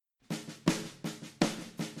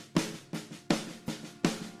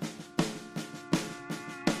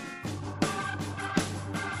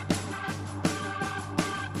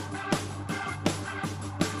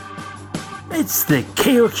It's the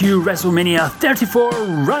KOQ WrestleMania 34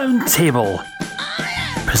 Roundtable.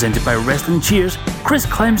 Presented by Wrestling Cheers, Chris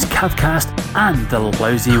Clem's Cavcast, and the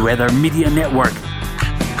Lousy Weather Media Network.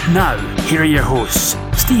 Now, here are your hosts,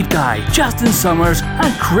 Steve Guy, Justin Summers,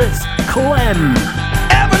 and Chris Clem.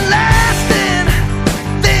 Everlasting,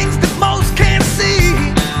 things that most can't see.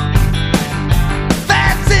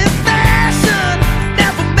 Facts in fashion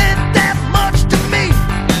never meant that much to me.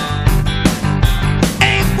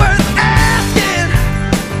 Ain't worth asking,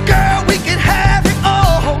 girl, we can have it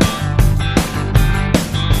all.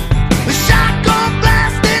 The shotgun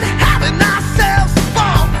blasting, having ourselves a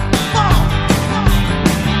ball.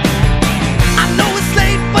 I know it's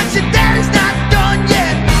late, but your daddy's not done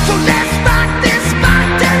yet. So let's rock this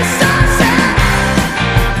Monday sunset.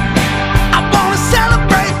 I wanna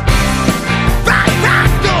celebrate, rock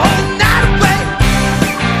the whole night away.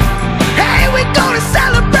 Hey, we gonna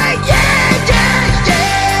celebrate, yeah.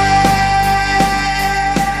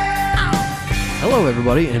 Hello,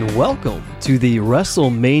 everybody, and welcome to the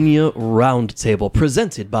WrestleMania Roundtable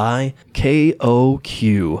presented by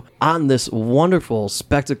KOQ. On this wonderful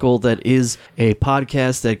spectacle that is a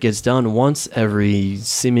podcast that gets done once every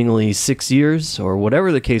seemingly 6 years, or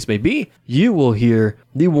whatever the case may be, you will hear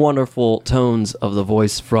the wonderful tones of the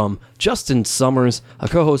voice from Justin Summers, a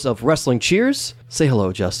co-host of Wrestling Cheers. Say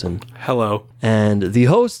hello, Justin. Hello. And the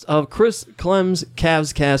host of Chris Clem's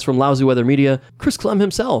Cavs Cast from Lousy Weather Media, Chris Clem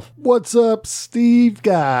himself. What's up, Steve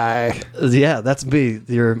Guy? Yeah, that's me,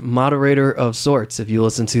 your moderator of sorts. If you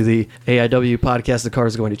listen to the AIW podcast, the card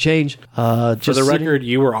is going to change. For the record,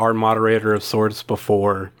 you were our moderator of sorts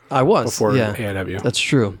before. I was before yeah, AIW. That's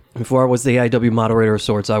true. Before I was the AIW moderator of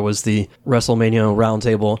sorts, I was the WrestleMania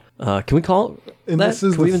Roundtable. Can we call it And that?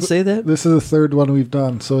 Can we even say that? This is the third one we've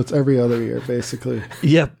done, so it's every other year, basically.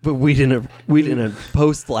 Yeah, but we didn't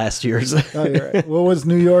post last year's. Oh, you're right. What was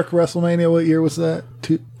New York WrestleMania? What year was that?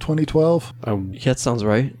 2012? Yeah, that sounds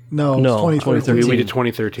right. No, it was 2013. We did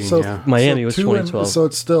 2013, So- yeah. Miami was two 2012. so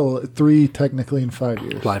it's still three technically in 5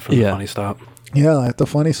 years. Live from the Yeah. Funny Stop. Yeah, at the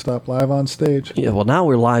Funny Stop, live on stage. Yeah, well, now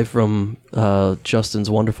we're live from Justin's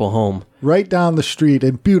wonderful home. Right down the street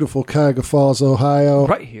in beautiful Cuyahoga Falls, Ohio.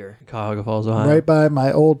 Right here, Cuyahoga Falls, Ohio. Right by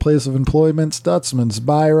my old place of employment, Stutzman's.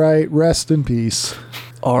 By right, rest in peace.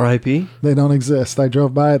 R.I.P. They don't exist. I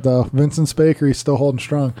drove by it, though. Vincent's Bakery still holding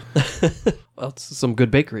strong. Well, it's some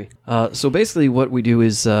good bakery. So basically what we do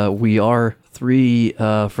is we are three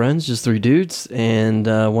friends, just three dudes, and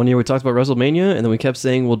one year we talked about WrestleMania, and then we kept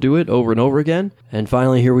saying we'll do it over and over again, and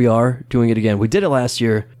finally here we are doing it again. We did it last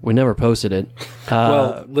year. We never posted it.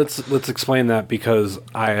 Well, let's explain that because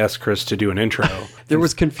I asked Chris to do an intro. There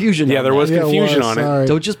was confusion. Yeah, on there that. was confusion on it. sorry.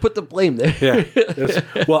 Don't just put the blame there. Yeah.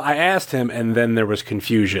 Well, I asked him, and then there was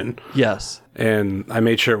confusion. Yes. And I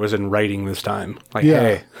made sure it was in writing this time. Like, Yeah,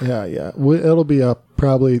 hey, yeah. It'll be up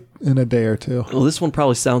probably in a day or two. Well, this one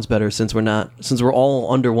probably sounds better since we're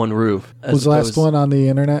all under one roof. as Was the last opposed- one on the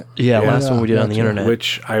internet? Yeah, last Yeah, one we did on the gotcha. internet.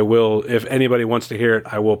 which I will, if anybody wants to hear it,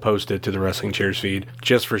 I will post it to the Wrestling Cheers feed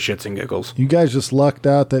just for shits and giggles. You guys just lucked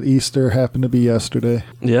out that Easter happened to be yesterday.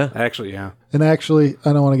 Yeah. Actually, yeah. And actually,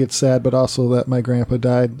 I don't want to get sad, but also that my grandpa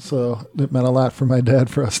died, so it meant a lot for my dad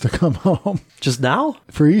for us to come home Just now?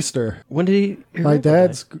 for Easter. When did he? your My grandpa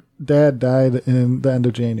dad's dad died in the end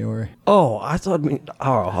of January. die? Oh, I thought.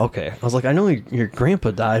 Oh, okay. I was like, I know your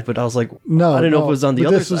grandpa died, but I was like, No, I didn't know no, if it was on the but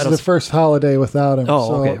other this side. was I the was- first holiday without him. Oh,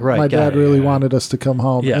 so okay, right, My got dad it, really yeah. wanted us to come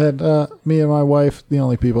home, Yeah. and me and my wife, the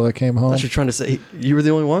only people that came I home. thought you were trying to say you were the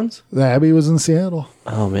only ones. Abby was in Seattle.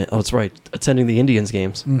 Oh man, oh that's right, attending the Indians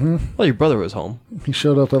games. Mm-hmm. Well, your brother was home. He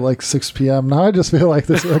showed up at like 6 p.m. Now I just feel like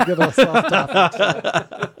this will get us off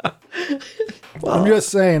topic. I'm just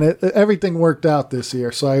saying, everything worked out this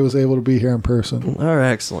year, so I was able to be here in person. All right,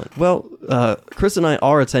 excellent. Well, Chris and I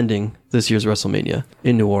are attending this year's WrestleMania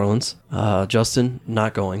in New Orleans. Justin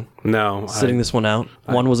not going, No. sitting this one out.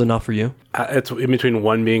 One was enough for you. It's in between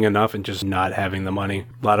one being enough and just not having the money.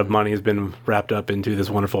 A lot of money has been wrapped up into this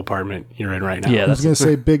wonderful apartment you're in right now. Yeah, I was going to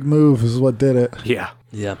say big move is what did it. Yeah.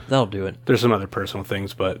 Yeah, that'll do it. There's some other personal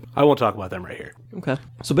things, but I won't talk about them right here. Okay.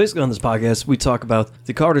 So basically on this podcast, we talk about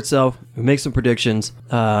the card itself, we make some predictions,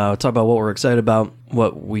 talk about what we're excited about,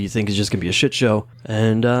 what we think is just going to be a shit show,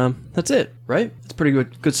 and that's it, right? It's a pretty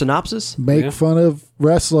good synopsis. Make Yeah. fun of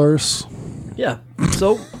wrestlers. Yeah.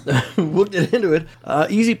 So we'll get into it.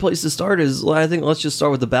 Easy place to start is, I think, let's just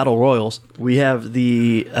start with the Battle Royals. We have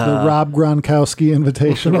the Rob Gronkowski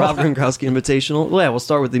Invitational. Rob Gronkowski Invitational. Well, yeah, we'll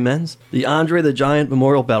start with the men's. The Andre the Giant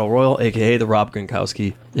Memorial Battle Royal, a.k.a. the Rob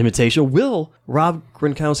Gronkowski Invitational. Will Rob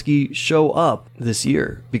Gronkowski show up this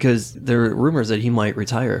year? Because there are rumors that he might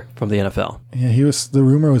retire from the NFL. Yeah, the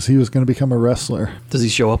rumor was he was going to become a wrestler. Does he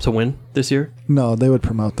show up to win this year? No, they would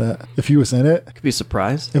promote that. If he was in it. Could be a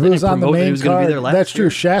surprise. If it was on the main card, that's true.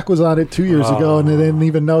 Shaq was on it 2 years ago, and they didn't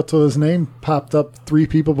even know till his name popped up 3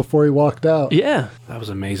 people before he walked out. Yeah. That was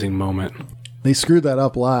an amazing moment. They screwed that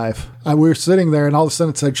up live. We were sitting there, and all of a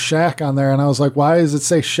sudden it said Shaq on there, and I was like, why does it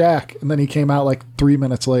say Shaq? And then he came out like 3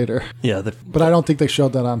 minutes later. Yeah. But I don't think they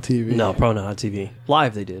showed that on TV. No, probably not on TV.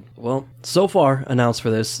 Live they did. Well, so far announced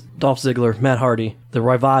for this, Dolph Ziggler, Matt Hardy, The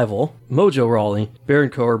Revival, Mojo Rawley, Baron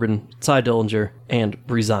Corbin, Ty Dillinger, and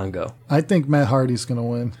Breezango. I think Matt Hardy's going to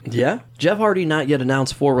win. Yeah? Jeff Hardy not yet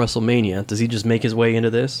announced for WrestleMania. Does he just make his way into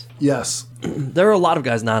this? Yes. There are a lot of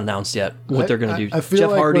guys not announced yet what they're going to do. I feel Jeff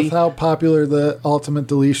like Hardy, with how popular the Ultimate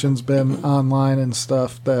Deletion's been online and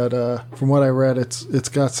stuff, that from what I read, it's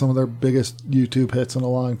got some of their biggest YouTube hits in a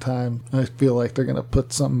long time. I feel like they're going to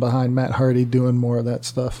put something behind Matt Hardy doing more of that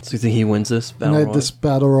stuff. so you think he wins this Battle Royal? This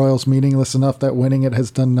Battle Royal's meaningless enough that winning it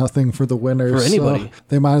has done nothing for the winners. For anybody. So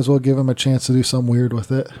they might as well give him a chance to do something weird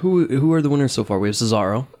with it. Who are the winners so far? We have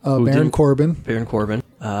Cesaro. Baron Corbin. Baron Corbin.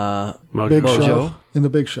 Big Mojo. Show. In the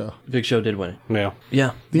Big Show. Big Show did win it. Yeah.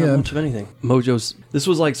 Yeah, The not end. much of anything. This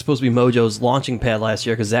was like supposed to be Mojo's launching pad last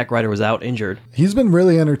year because Zack Ryder was out injured. He's been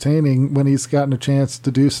really entertaining when he's gotten a chance to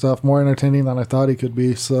do stuff, more entertaining than I thought he could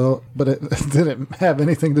be. So, but it didn't have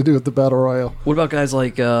anything to do with the Battle Royal. What about guys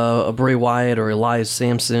like Bray Wyatt or Elias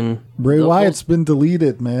Sampson? Bray Wyatt's been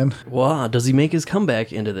deleted, man. Wow, does he make his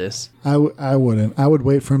comeback into this? I wouldn't. I would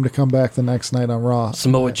wait for him to come back the next night on Raw.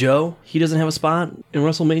 Samoa Joe, he doesn't have a spot in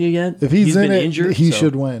WrestleMania yet. If he's in been it, injured, he so-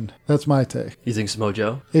 should win. That's my take. You think Samoa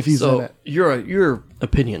Joe? If he's in it. Your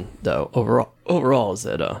opinion though overall is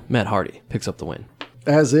that Matt Hardy picks up the win.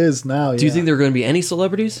 As is now, Do you think there are going to be any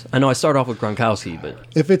celebrities? I know I start off with Gronkowski, but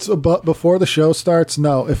If it's before the show starts,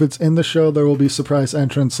 no. If it's in the show, there will be surprise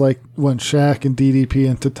entrants like when Shaq and DDP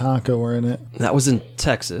and Tatanka were in it. that was in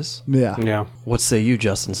Texas. Yeah. Yeah. What say you,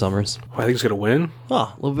 Justin Summers? I think he's going to win.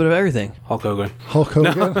 Oh, a little bit of everything. Hulk Hogan. Hulk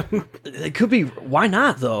Hogan. It could be. Why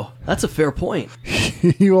not, though? That's a fair point.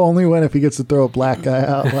 You only win if he gets to throw a black guy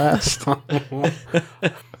out last.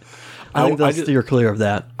 I think they'll just- steer clear of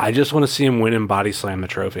that. I just want to see him win and body slam the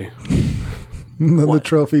trophy. And then the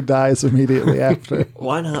trophy dies immediately after.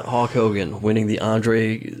 Why not Hulk Hogan winning the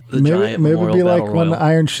Andre the Maybe Giant it'd Memorial be like Battle when Royal?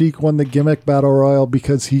 Iron Sheik won the gimmick battle royal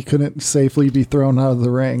because he couldn't safely be thrown out of the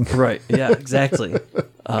ring. Right. Yeah. Exactly.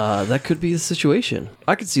 That could be the situation.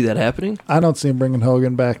 I could see that happening. I don't see him bringing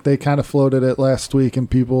Hogan back. They kind of floated it last week, and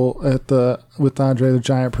people with Andre the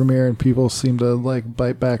Giant premiere, and people seem to like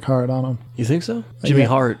bite back hard on him. You think so? Jimmy Yeah.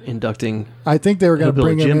 Hart inducting. I think they were going to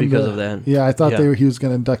Hillbilly bring him Jim in because of that. Yeah, I thought Yeah. he was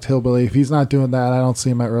going to induct Hillbilly. If he's not doing that, I don't see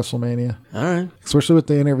him at WrestleMania. All right. Especially with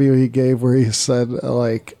the interview he gave where he said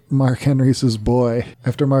like Mark Henry's his boy.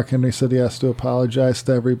 After Mark Henry said he has to apologize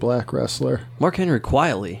to every black wrestler. Mark Henry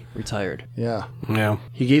quietly retired. Yeah. Yeah.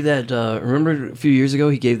 He gave that, remember a few years ago,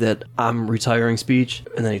 he gave that I'm retiring speech,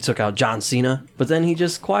 and then he took out John Cena, but then he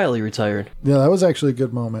just quietly retired Yeah, that was actually a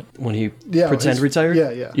good moment. when he Yeah, pretend his- retired. yeah,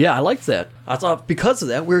 yeah. Yeah, I liked that. I thought because of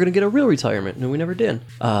that, we were going to get a real retirement, and we never did.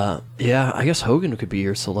 Yeah, I guess Hogan could be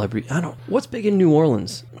your celebrity. What's big in New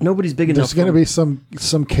Orleans? Nobody's big enough. There's going to be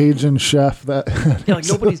some Cajun chef that Yeah, like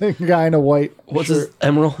nobody's- a guy in a white What's shirt. his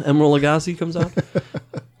Emerald Lagasse comes out?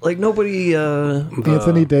 Like nobody.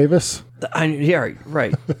 Anthony Davis. Yeah,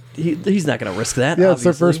 right. He's not going to risk that. Yeah, it's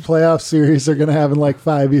their obviously. first playoff series they're going to have in like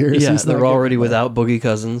 5 years. Yeah, He's not they're getting already back. without Boogie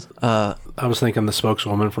Cousins. I was thinking the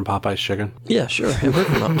spokeswoman from Popeye's Chicken. Yeah, sure. Have her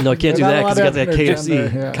come up. No, can't do They're that not because you got allowed that to have an KFC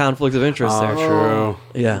agenda, yeah. conflict of interest there. True.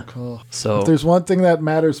 Yeah. So If there's one thing that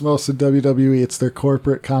matters most to WWE, it's their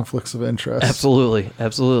corporate conflicts of interest. absolutely.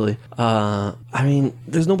 I mean,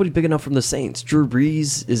 there's nobody big enough from the Saints. Drew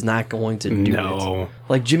Brees is not going to do No. it.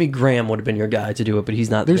 Like Jimmy Graham would have been your guy to do it, but he's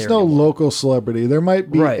not. There's there no anymore. local celebrity. There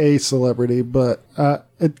might be Right. a celebrity, but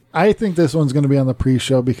I think this one's going to be on the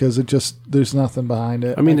pre-show because there's nothing behind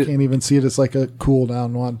it. I mean, I can't even see it as like a cool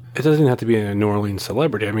down one. It doesn't have to be a New Orleans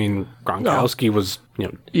celebrity. I mean, Gronkowski was,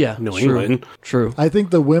 Yeah, New true. England. True. I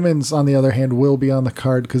think the women's, on the other hand, will be on the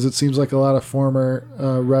card because it seems like a lot of former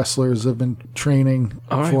wrestlers have been training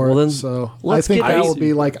All right, for well it. then, So I let's think get that into- will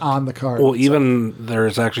be like on the card. Well, So- even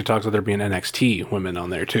there's actually talks of there being NXT women on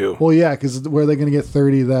there too. Well, yeah, because where are they going to get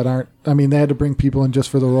 30 that aren't? I mean, they had to bring people in just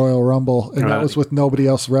for the Royal Rumble, and that was with nobody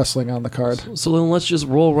else wrestling on the card. So then let's just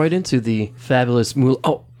roll right into the fabulous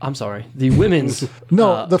Oh, I'm sorry. The women's.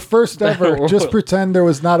 No, the first ever. Battle Just Royal. pretend there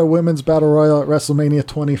was not a women's battle royal at WrestleMania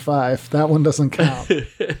 25. That one doesn't count.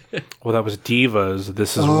 Well, that was Divas.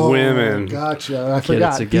 This is women. Gotcha. I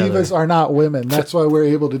forgot. together. Divas are not women. That's why we're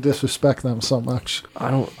able to disrespect them so much. I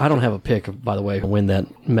don't have a pick, by the way, to win that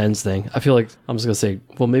men's thing. I feel like I'm just gonna say,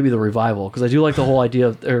 well, maybe the Revival, because I do like the whole idea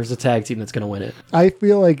of there's a tag team that's gonna win it. I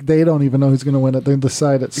feel like they don't even know who's going to win it. They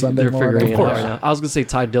decide it Sunday They're morning. figuring it out right now. I was gonna say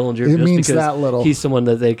Ty Dillinger. It just means because that little. He's someone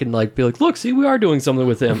that they can like be like, look, see, we are doing something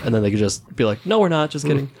with him, and then they can just be like, no, we're not. Just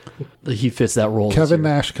kidding. He fits that role. this Kevin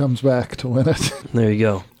year. Nash comes back to win it. There you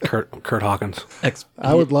go. Kurt Hawkins.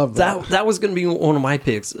 I would love that. That was going to be one of my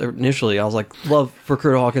picks initially. I was like, love for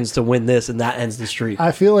Kurt Hawkins to win this, and that ends the streak.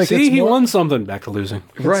 I feel like See, it's he more, won something. Back to losing.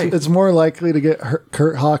 Right. It's more likely to get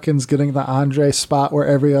Kurt Hawkins getting the Andre spot where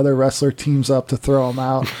every other wrestler teams up to throw him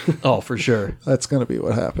out. Oh, for sure. That's going to be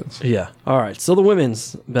what happens. Yeah. All right. So the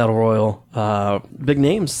women's battle royal, big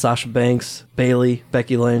names: Sasha Banks, Bailey,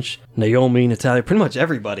 Becky Lynch, Naomi, Natalia. Pretty much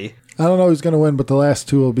everybody. I don't know who's going to win, but the last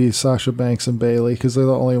two will be Sasha Banks and Bailey because they're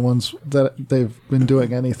the only ones that they've been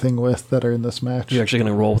doing anything with that are in this match. You're actually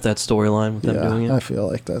going to roll with that storyline with them doing Yeah, I it. feel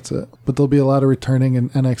like that's it. But there'll be a lot of returning in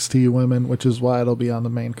NXT women, which is why it'll be on the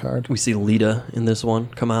main card. We see Lita in this one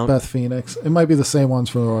come out Beth Phoenix. It might be the same ones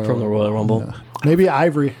from the Royal from the Royal Rumble. Yeah. Maybe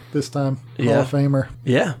Ivory this time. Hall Yeah. of Famer.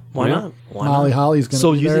 Yeah. Why Yeah. not? Why Molly not? Holly's going to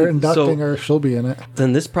So be you there. think- Inducting so- her. She'll be in it.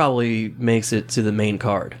 Then this probably makes it to the main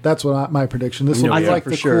card. That's my prediction. This will Yeah, be yeah, like for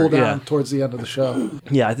the sure, cool down yeah. towards the end of the show.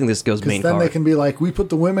 Yeah, I think this goes main Then card. they can be like, we put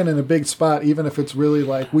the women in a big spot, even if it's really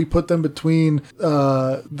like we put them between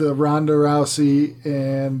the Ronda Rousey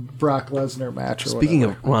and Brock Lesnar match. Or Speaking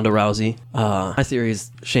whatever. of Ronda Rousey, my theory is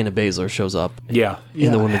Shayna Baszler shows up Yeah.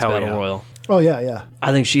 in the women's hell battle yeah. royal. Oh yeah.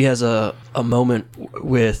 I think she has a moment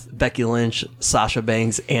with Becky Lynch, Sasha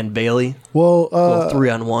Banks, and Bailey. Well, Little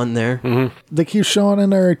 3-on-1 there. they keep showing in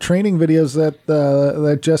their training videos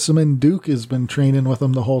that Jessamine Duke has been training with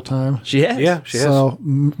them the whole time. She has. Yeah, she has. So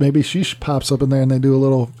maybe she pops up in there and they do a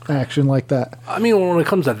little action like that. I mean, when it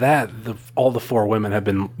comes to that, all the four women have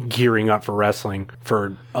been gearing up for wrestling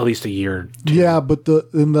for at least a year. Yeah, but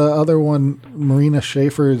in the other one, Marina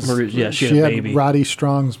Schaefer's, she had a had baby. Roddy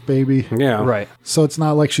Strong's baby. Yeah. Right. So it's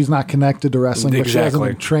not like she's not connected to wrestling, but she hasn't Exactly.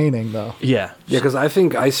 been training though. Yeah. Yeah, because I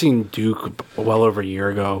think I seen Duke well over a year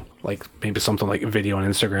ago, like maybe something like a video on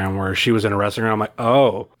Instagram where she was in a wrestling ring. I'm like,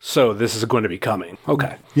 oh, so this is going to be coming.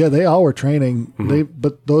 Okay. Yeah, they all were training. Mm-hmm.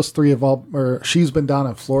 But those three have all, or she's been down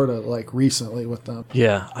in Florida like recently with them.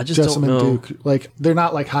 Yeah. I just Jessamine don't know. Duke, like they're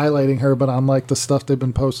not like highlighting her, but on like the stuff they've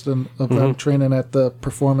been posting of Mm-hmm. them training at the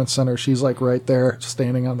performance center, she's like right there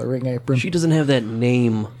standing on the ring apron. She doesn't have that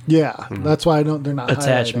name yeah, that's why they're not highlighting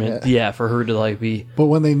attachment. it. Yeah, for her to like be. But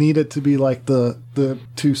when they need it to be like the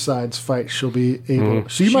two sides fight, she'll be able.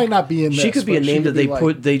 She might not be in. She this, could be a but she name that could be, they like,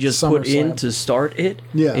 put. They just put in SummerSlam. to start it.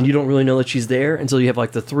 Yeah. And you don't really know that she's there until you have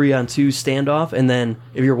like the 3-on-2 standoff, and then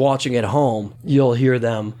if you're watching at home, you'll hear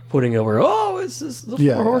them putting over. Oh, it's this the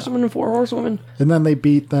Yeah, four yeah. horsewomen and 4 horsewomen. And then they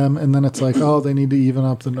beat them, and then it's like, oh, they need to even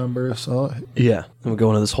up the numbers. So Yeah. And we go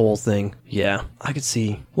into this whole thing. Yeah, I could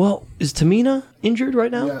see. Well, is Tamina injured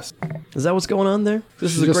right now? yes, Is that what's going on there?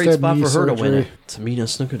 This She is a just great had spot knee for her to win it. surgery. Tamina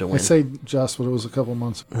Snuka to I win. say just, but it was a couple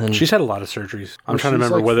months. She's had a lot of surgeries. I'm trying to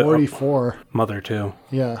She's remember like whether 44. mother too.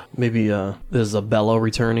 Yeah. Maybe there's a Bella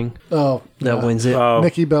returning Oh, that yeah. wins it. Oh,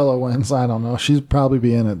 Nikki Bella wins. I don't know. She'd probably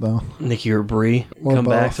be in it though. Nikki or Brie Or come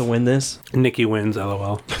back both. to win this. Nikki wins.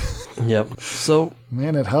 LOL. Yep. So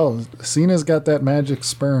Man, it hell, Cena's got that magic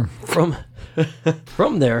sperm.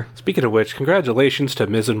 from there, Speaking of which, congratulations to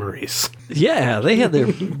Miz and Maurice. yeah, they had their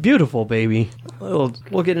beautiful baby. We'll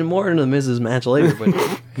get in more into the Mrs. match later, but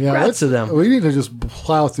Yeah, congrats to them. We need to just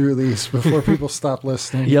plow through these before people stop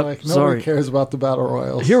listening. Yep, Like, nobody sorry. cares about the battle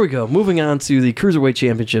royals. Here we go. Moving on to the Cruiserweight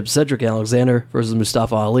Championship, Cedric Alexander versus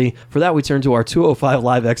Mustafa Ali. For that, we turn to our 205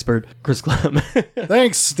 Live expert, Chris Clem.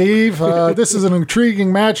 Thanks, Steve. This is an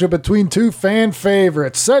intriguing matchup between two fan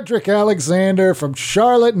favorites. Cedric Alexander from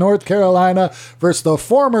Charlotte, North Carolina versus the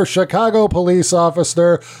former Chicago police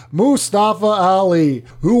officer, Mustafa Ali.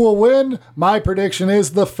 Who will win? My prediction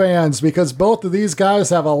is the fans, because both of these guys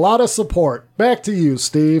have a lot of support. Back to you,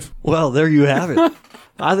 Steve. Well, there you have it.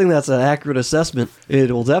 I think that's an accurate assessment.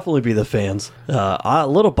 It will definitely be the fans. A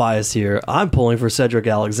little biased here. I'm pulling for Cedric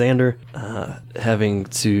Alexander, having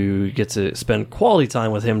to get to spend quality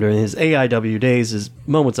time with him during his AIW days, his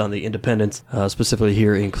moments on the independents, specifically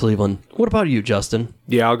here in Cleveland. What about you, Justin?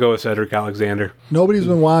 Yeah, I'll go with Cedric Alexander. Nobody's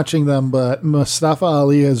been watching them, but Mustafa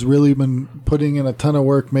Ali has really been putting in a ton of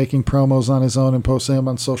work making promos on his own and posting them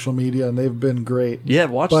on social media, and they've been great. Yeah,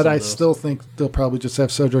 watch But some I of those. still think they'll probably just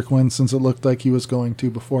have Cedric win since it looked like he was going to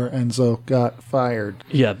before Enzo got fired.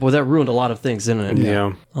 Yeah, boy, that ruined a lot of things, didn't it?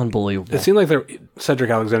 Yeah. Unbelievable. It seemed like Cedric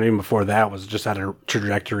Alexander, even before that, was just at a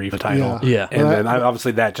trajectory for the title. Yeah. And Well, then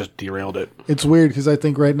obviously that just derailed it. It's weird because I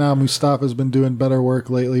think right now Mustafa's been doing better work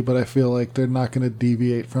lately, but I feel like they're not going to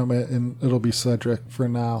deviate from it, and it'll be Cedric for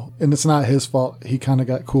now. And it's not his fault. He kind of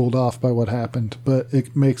got cooled off by what happened, but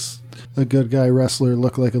it makes a good guy wrestler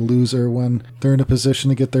look like a loser when they're in a position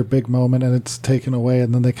to get their big moment and it's taken away,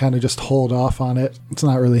 and then they kind of just hold off on it. It's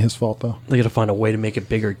not really his fault, though. They got to find a way to make it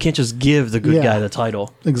bigger. You can't just give the good Yeah. guy the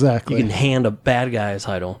title. Exactly. You can hand a bad guy a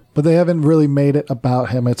title. But they haven't really made it about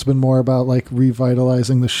him. It's been more about like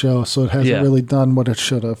revitalizing the show, so it hasn't Yeah. really done what it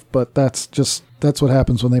should have. But that's what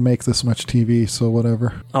happens when they make this much TV, so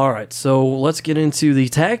whatever. All right, so let's get into the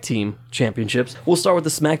tag team championships. We'll start with the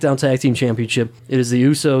SmackDown Tag Team Championship. It is the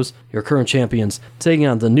Usos, your current champions, taking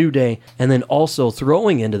on the New Day, and then also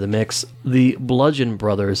throwing into the mix the Bludgeon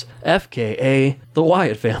Brothers, FKA the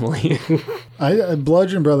Wyatt family.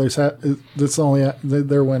 Bludgeon Brothers, that's only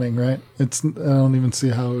they're winning, right? I don't even see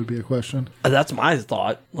how it would be a question. That's my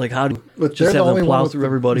thought. Like, how do But just they're have the them only plow one with through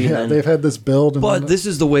everybody? Yeah, and then, they've had this build, and but then- this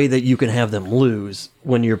is the way that you can have them lose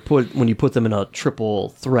when you put them in a triple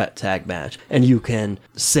threat tag match, and you can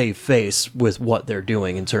save face with what they're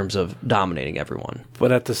doing in terms of dominating everyone.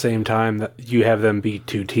 But at the same time, that you have them beat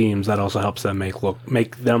two teams, that also helps them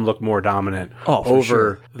make them look more dominant Oh, for over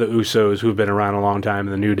sure. the Usos, who've been around a long time,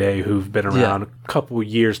 and the New Day, who've been around a couple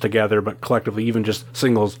years together, but collectively, even just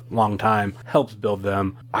singles, long time, helps build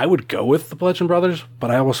them. I would go with the Bludgeon Brothers, but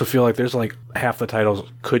I also feel like there's like half the titles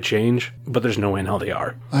could change, but there's no way in hell they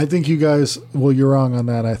are. I think you guys, well, you're wrong on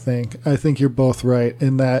that, I think you're both right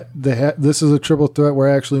in that this is a triple threat where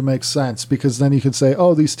it actually makes sense, because then you could say,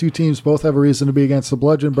 oh, these two teams both have a reason to be against the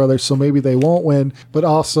Bludgeon Brothers, so maybe they won't win, but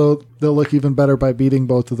also they'll look even better by beating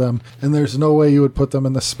both of them. And there's no way you would put them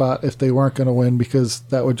in the spot if they weren't going to win, because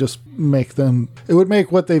that would just make them, it would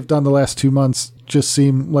make what they've done the last 2 months just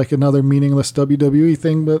seem like another meaningless WWE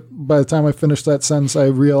thing. But by the time I finished that sentence, I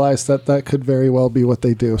realized that could very well be what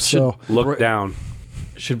they do. So Look down.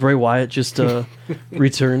 Should Bray Wyatt just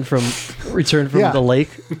return from Yeah. the lake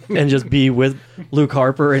and just be with Luke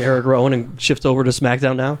Harper and Eric Rowan and shift over to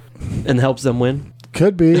SmackDown now and helps them win?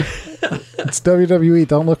 could be. It's WWE.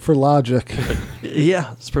 Don't look for logic. Yeah,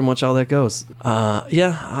 that's pretty much how that goes.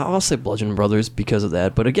 Yeah, I'll say Bludgeon Brothers because of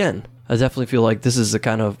that. But again, I definitely feel like this is the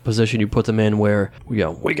kind of position you put them in where, we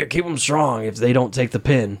can keep them strong if they don't take the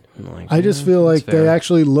pin. I just feel like that's fair. they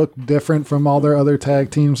actually look different from all their other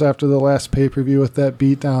tag teams after the last pay-per-view with that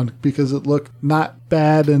beatdown, because it looked not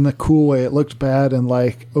bad in a cool way. It looked bad and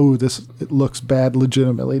like, it looks bad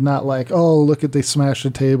legitimately, not like, oh, look at they smashed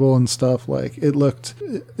the table and stuff. Like it looked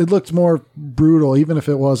more brutal, even if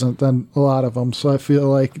it wasn't, than a lot of them. So I feel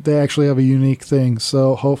like they actually have a unique thing.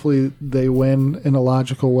 So hopefully they win in a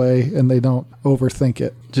logical way and they don't overthink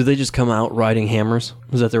it. Do they just come out riding hammers?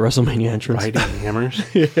 Was that their WrestleMania entrance? Riding hammers.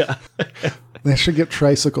 They should get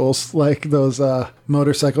tricycles, like those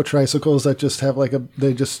motorcycle tricycles that just have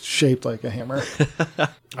they just shaped like a hammer.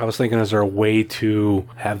 I was thinking, is there a way to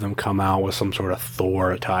have them come out with some sort of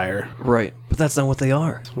Thor attire? Right, but that's not what they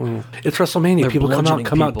are. It's WrestleMania. They're People come bludgeoning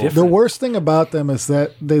out people. The different. worst thing about them is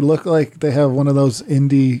that they look like they have one of those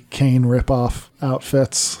indie Kane ripoff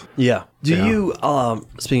outfits. Yeah. Do Yeah. you,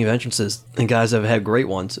 speaking of entrances, and guys have had great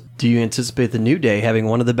ones, do you anticipate the New Day having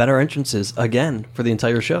one of the better entrances again for the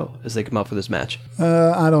entire show as they come out for this match?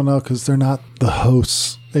 I don't know, because they're not the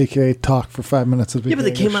hosts, aka talk for 5 minutes of Yeah, but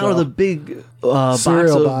they came out of the big box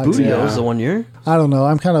Cereal of box, Bootios yeah. the one year. I don't know.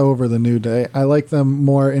 I'm kind of over the New Day. I like them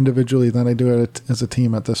more individually than I do it as a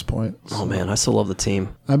team at this point. Oh, man, I still love the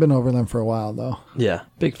team. I've been over them for a while, though. Yeah,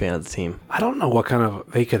 big fan of the team. I don't know what kind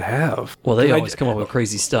of they could have. Well, they I- always come up with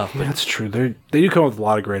crazy stuff. But That's true. They do come up with a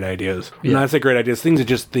lot of great ideas. Yeah. Not say great ideas. Things that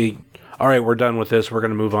just all right, we're done with this. We're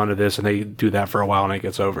going to move on to this, and they do that for a while, and it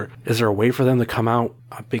gets over. Is there a way for them to come out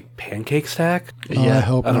a big pancake stack. Oh, I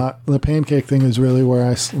hope not. The pancake thing is really where I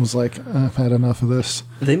was like, I've had enough of this.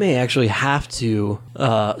 They may actually have to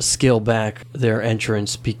scale back their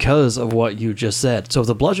entrance because of what you just said. So if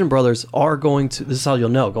the Bludgeon Brothers are going to, this is how you'll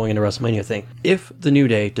know going into WrestleMania thing, if the New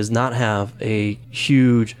Day does not have a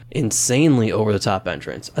huge, insanely over-the-top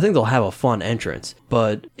entrance, I think they'll have a fun entrance.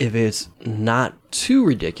 But if it's not too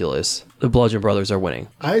ridiculous, the Bludgeon Brothers are winning.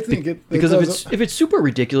 I think because if it's super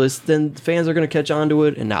ridiculous, then fans are going to catch on to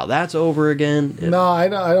it, and now that's over again. No, I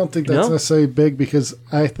don't think that's necessarily big, because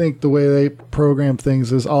I think the way they program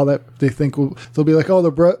things is all that they think they'll be like, oh,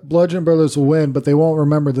 the Bludgeon Brothers will win, but they won't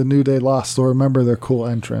remember the New Day lost. They'll remember their cool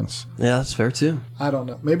entrance. Yeah, that's fair too. I don't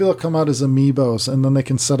know. Maybe they'll come out as amiibos, and then they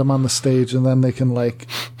can set them on the stage, and then they can like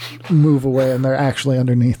move away, and they're actually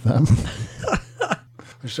underneath them.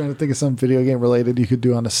 I was trying to think of some video game related you could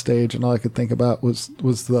do on a stage, and all I could think about was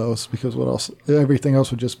those, because what else? Everything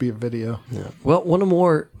else would just be a video. Yeah. Well, one of the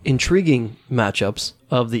more intriguing matchups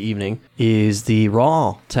of the evening is the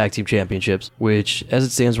Raw Tag Team Championships, which, as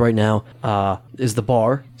it stands right now, is The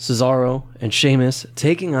Bar, Cesaro, and Sheamus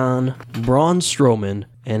taking on Braun Strowman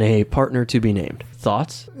and a partner to be named.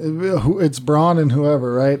 Thoughts? It's Braun and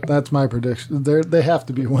whoever, right? That's my prediction. They have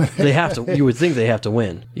to be winning. They have to. You would think they have to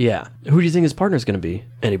win. Yeah. Who do you think his partner's going to be?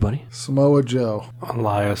 Anybody? Samoa Joe.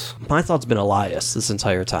 Elias. My thought's been Elias this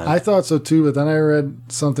entire time. I thought so too, but then I read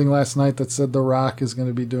something last night that said The Rock is going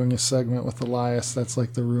to be doing a segment with Elias. That's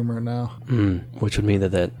like the rumor now. Which would mean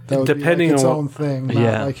that would depending be like its on own thing,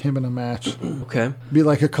 not like him in a match. Okay. Be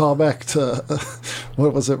like a callback to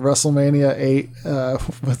what was it, WrestleMania 8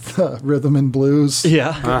 with Rhythm and Blues.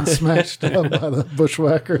 Yeah. Getting smashed up by the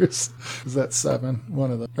Bushwhackers. Is that 7?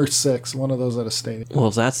 One of them, or 6? One of those at a stadium. Well,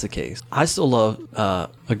 if that's the case, I still love,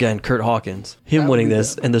 again, Kurt Hawkins. Him winning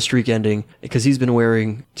this and the streak ending, because he's been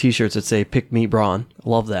wearing T-shirts that say "Pick Me Braun."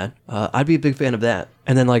 Love that. I'd be a big fan of that.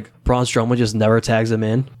 And then like Braun Strowman just never tags him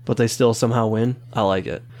in, but they still somehow win. I like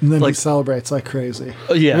it. And then like, he celebrates like crazy.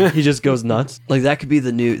 Yeah, he just goes nuts. Like that could be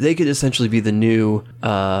the new. They could essentially be the new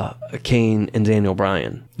Kane and Daniel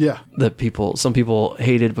Bryan. Yeah. That some people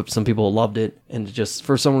hated, but some people loved it, and just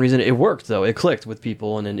for some reason it worked. Though it clicked with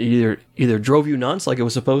people, and then either drove you nuts like it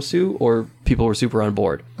was supposed to, or people were super on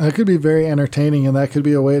board. That could be very entertaining, and that could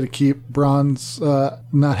be a way to keep Braun's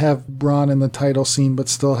not have Braun in the title scene, but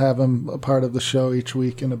still have him a part of the show each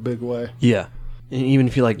week in a big way. Yeah. And even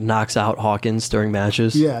if he like knocks out Hawkins during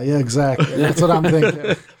matches. Yeah, exactly. That's what I'm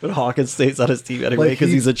thinking. But Hawkins stays on his team anyway because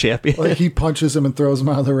he's a champion. Like he punches him and throws him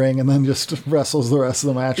out of the ring and then just wrestles the rest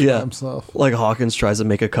of the match by himself. Like Hawkins tries to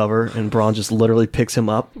make a cover and Braun just literally picks him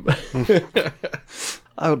up.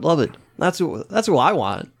 I would love it. That's who I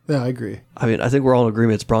want. Yeah, I agree. I mean, I think we're all in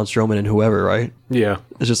agreement. It's Braun Strowman and whoever, right? Yeah.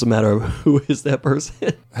 It's just a matter of who is that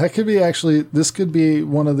person. That could be this could be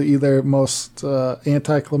one of the either most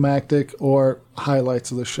anticlimactic or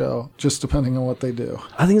highlights of the show, just depending on what they do.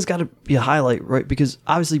 I think it's got to be a highlight, right? Because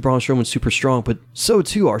obviously Braun Strowman's super strong, but so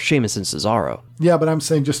too are Sheamus and Cesaro. Yeah, but I'm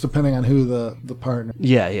saying just depending on who the partner.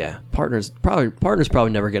 Yeah. Partners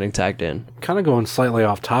probably never getting tagged in. Kind of going slightly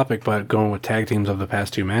off topic, but going with tag teams of the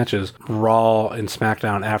past 2 matches, Raw and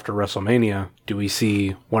SmackDown after WrestleMania, do we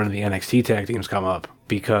see one of the NXT tag teams come up?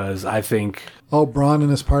 Because I think... Oh, Braun and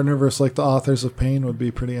his partner versus like the Authors of Pain would be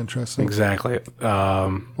pretty interesting. Exactly.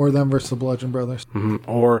 Or them versus the Bludgeon Brothers.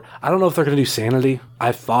 Or I don't know if they're going to do Sanity.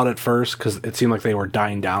 I thought at first because it seemed like they were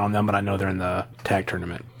dying down on them, but I know they're in the tag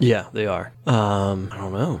tournament. Yeah, they are. I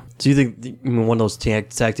don't know. Do you think one of those tag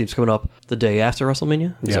teams coming up the day after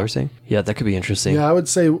WrestleMania? Is that what you're saying? Yeah, that could be interesting. Yeah, I would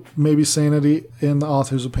say maybe Sanity and the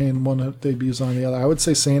Authors of Pain, one debuts on the other. I would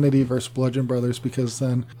say Sanity versus Bludgeon Brothers, because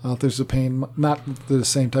then Authors of Pain, not the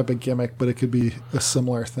same type of gimmick, but it could be a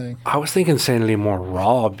similar thing. I was thinking Sanity more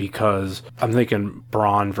Raw because I'm thinking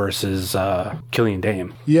Braun versus Killian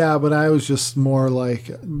Dane. Yeah, but I was just more like,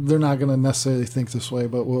 they're not going to necessarily think this way,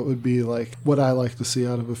 but what would be like what I like to see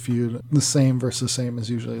out of a feud. The same versus same is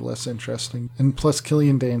usually less interesting. And plus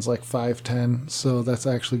Killian Dane's like 5'10", so that's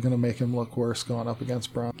actually going to make him look worse going up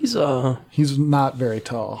against Braun. He's not very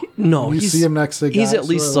tall. No, when you see him next to guys, he's at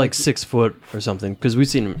least like 6 foot or something, because we've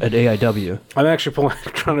seen him at AIW. I'm actually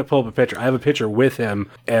trying to pull up a picture. I have a picture with him,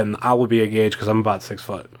 and I will be a gauge because I'm about 6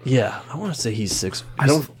 foot. Yeah, I want to say he's 6.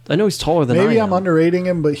 I know he's taller than maybe I am. I'm underrating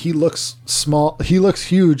him, but he looks small. He looks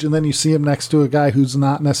huge, and then you see him next to a guy who's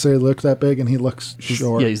not necessarily looked that big, and he looks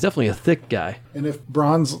short. Yeah, he's definitely a thick guy. And if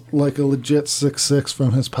Braun's like a legit 6'6"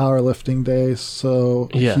 from his powerlifting days, so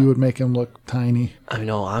Yeah. he would make him look tiny. I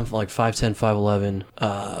know, I'm like 5'10", 5'11".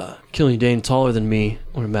 Killian Dane, taller than me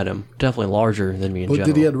when I met him. Definitely larger than me in But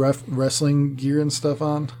general. did he have wrestling gear and stuff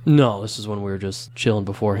on? No, this is when we were just chilling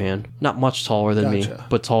beforehand. Not much taller than me, Gotcha.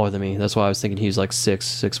 but taller than me. That's why I was thinking he was like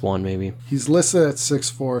 6'1" maybe. He's listed at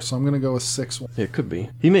 6'4", so I'm going to go with 6'1". It could be.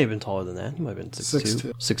 He may have been taller than that. He might have been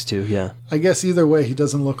 6'2". 6'2", yeah. I guess either way, he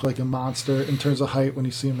doesn't look like a monster in terms of height when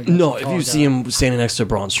you see him against No, a if tall you guy. see him standing next to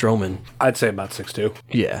Braun Strowman, I'd say about 6'2".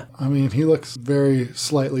 yeah. I mean, he looks very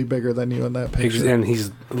slightly bigger than you in that picture. And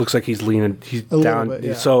it looks like he's leaning. He's A little down. bit,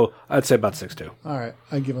 yeah. So I'd say about 6'2". All right,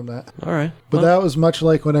 I give him that. All right. But Well, that was much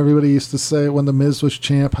like when everybody used to say when The Miz was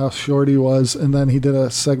champ how short he was, and then he did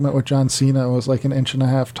a segment with John Cena and was like an inch and a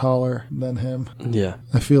half taller than him. yeah.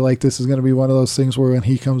 I feel like this is going to be one of those things where when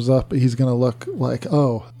he comes up, he's going to look like,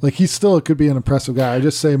 oh, like he still could be an impressive guy. I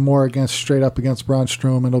just say more straight up against Braun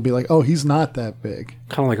Strowman. It'll be like, oh, he's not that big.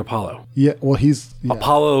 Kind of like Apollo. Yeah, well, he's yeah.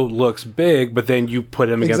 Apollo looks big, but then you put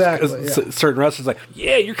him against Exactly, yeah. certain wrestlers. Like,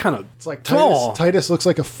 yeah, you're kind of It's like tall. Titus looks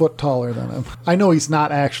like a foot taller than him. I know he's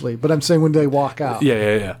not actually, but I'm saying when they walk out.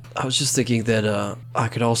 Yeah. I was just thinking that I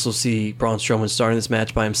could also see Braun Strowman starting this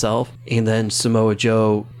match by himself, and then Samoa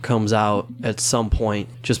Joe comes out at some point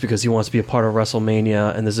just because he wants to be a part of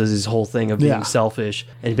WrestleMania, and this is his whole thing of being Yeah. selfish,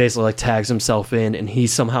 and he basically like tags himself in, and he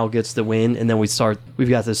somehow gets the win, and then we've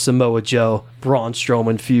got the Samoa Joe Braun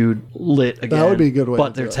Strowman feud lit again. would be a good way But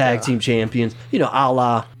to they're do it, tag yeah. team champions, a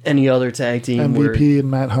la any other tag team. MVP and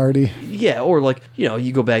Matt Hardy. Yeah, or like,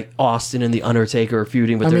 you go back, Austin and The Undertaker are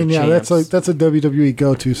feuding, but I they're mean, yeah, champs. that's a WWE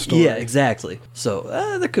go-to story. Yeah, exactly. So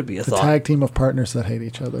that could be a The thought. tag team of partners that hate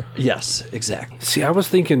each other. Yes, exactly. See, I was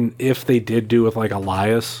thinking if they did do with like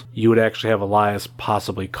Elias, you would actually have Elias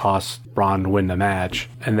possibly cost Braun to win the match,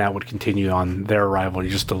 and that would continue on their rivalry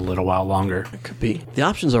just a little while longer. Could be. The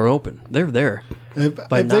options are open. They're there. If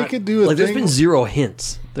they could do a like, there's thing, been zero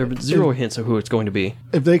hints. There have been zero hints of who it's going to be.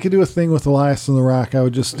 if they could do a thing with Elias and The Rock, I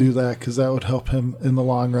would just do that because that would help him in the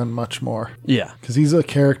long run much more. Yeah. Because he's a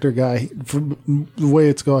character guy from the way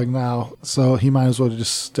it's going now, so he might as well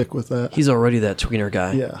just stick with that. He's already that tweener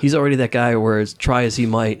guy. Yeah. He's already that guy where, try as he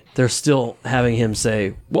might, they're still having him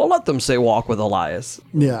say, well, let them say walk with Elias.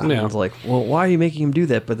 Yeah. Yeah. It's like, well, why are you making him do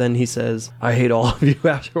that? But then he says, I hate all of you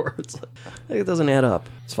afterwards. Like, it doesn't add up.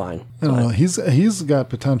 It's fine. I don't know. He's got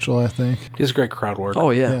potential, I think. He has great crowd work.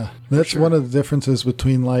 Oh, yeah. Yeah, that's one of the differences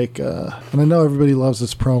between and I know everybody loves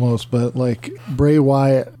his promos, but like Bray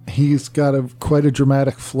Wyatt, he's got quite a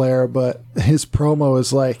dramatic flair, but his promo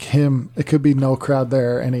is like him. It could be no crowd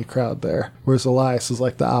there or any crowd there. Whereas Elias is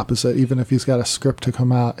like the opposite. Even if he's got a script to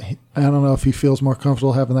come out, I don't know if he feels more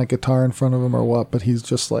comfortable having that guitar in front of him or what, but he's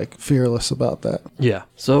just like fearless about that. Yeah.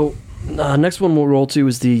 So next one we'll roll to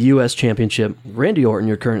is the U.S. Championship. Randy Orton,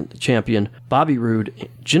 your current champion, Bobby Roode,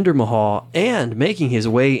 Jinder Mahal, and making his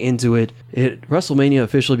way into it, WrestleMania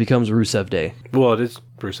officially becomes Rusev Day. Well, it is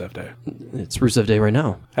Rusev Day. It's Rusev Day right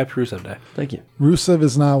now. Happy Rusev Day. Thank you. Rusev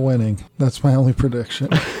is not winning. That's my only prediction.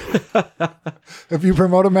 If you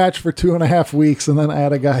promote a match for 2.5 weeks and then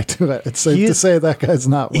add a guy to it, it's safe to say that guy's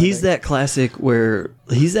not winning. He's that classic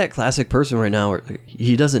person right now where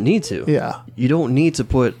he doesn't need to. Yeah. You don't need to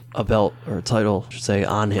put a belt or a title, I should say,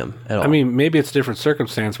 on him at all. I mean, maybe it's a different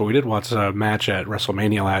circumstance, but we did watch a match at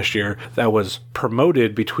WrestleMania last year that was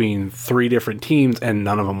promoted between 3 different teams and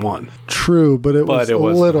none of them won. True, but it was a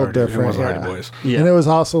little different. It was yeah. Hardy Boys. Yeah. And it was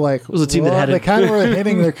also like, it was a team that had they a- kind of were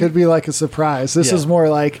hinting there could be like a surprise. This Yeah. is more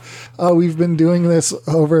like, oh, we've been doing this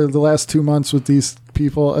over the last 2 months with these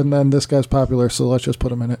people, and then this guy's popular, so let's just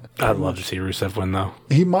put him in it. I'd love to see Rusev win, though.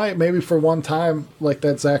 He might, maybe for one time, like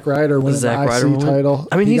that Zack Ryder winning the Zack Ryder IC one? title.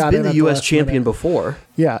 I mean, He he's got been in the at U.S. last champion minute. before.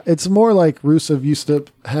 Yeah, it's more like Rusev used to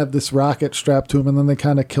have this rocket strapped to him, and then they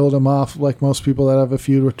kind of killed him off, like most people that have a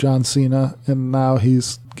feud with John Cena, and now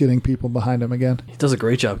he's getting people behind him again. He does a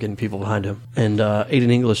great job getting people behind him. And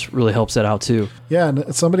Aiden English really helps that out, too. Yeah,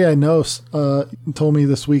 and somebody I know told me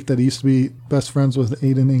this week that he used to be best friends with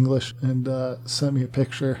Aiden English and sent me a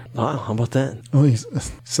picture. Wow, how about that? Oh, he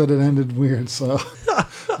said it ended weird, so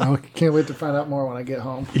I can't wait to find out more when I get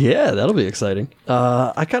home. Yeah, that'll be exciting.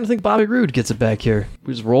 I kind of think Bobby Roode gets it back here.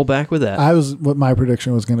 We just roll back with that. I was what my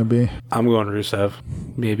prediction was going to be. I'm going Rusev,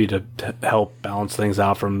 maybe to help balance things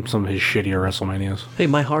out from some of his shittier WrestleManias. Hey,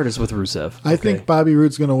 my heart is with Rusev. I think Bobby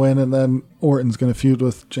Roode's going to win, and then Orton's going to feud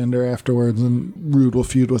with Jinder afterwards, and Roode will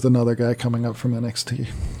feud with another guy coming up from NXT.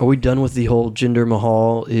 Are we done with the whole Jinder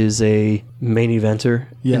Mahal is a main eventer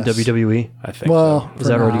Yes. in WWE? I think Well, Is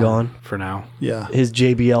that already gone? for now. Yeah. His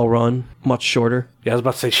JBL run much shorter. Yeah, I was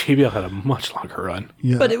about to say JBL had a much longer run.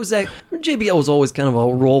 Yeah. But it was that JBL was always kind of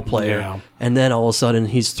a role player. Yeah. And then all of a sudden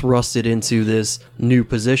he's thrusted into this new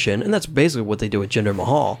position. And that's basically what they do with Jinder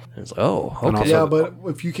Mahal. And it's like, oh, And okay. also- yeah, but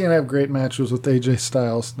if you can't have great matches with AJ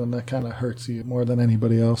Styles, then that kind of hurts you more than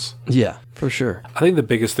anybody else. Yeah, for sure. I think the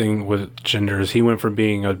biggest thing with Jinder is he went from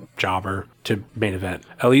being a jobber to main event.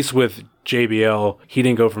 At least with JBL, he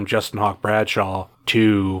didn't go from Justin Hawk Bradshaw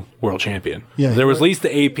to world champion. Yeah, there was at least the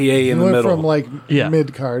APA He in the went middle. from like Yeah.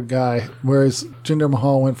 mid-card guy, whereas Jinder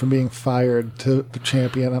Mahal went from being fired to the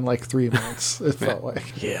champion in like 3 months. It felt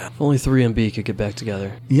like. Yeah. If only 3MB could get back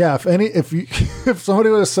together. Yeah, if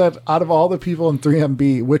somebody would have said out of all the people in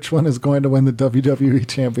 3MB, which one is going to win the WWE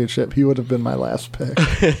Championship, he would have been my last pick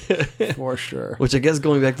for sure. Which I guess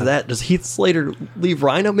going back to that, does Heath Slater leave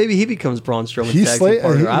Rhino? Maybe he becomes Braun Strowman's tag team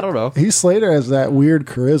partner. I don't know. Heath Slater has that weird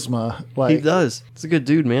charisma. Like, He does. It's a good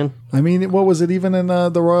dude, man. I mean, what was it? Even in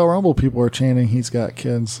the Royal Rumble, people were chanting, "He's got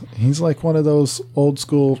kids." He's like one of those old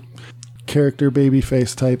school character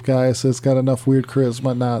babyface type guys that's got enough weird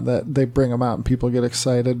charisma now that they bring him out and people get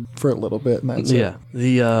excited for a little bit, and that's Yeah.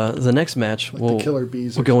 it. The next match Like the Killer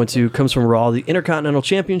Bees we'll or go into comes from Raw, the Intercontinental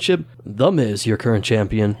Championship. The Miz, your current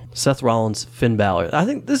champion. Seth Rollins, Finn Balor. I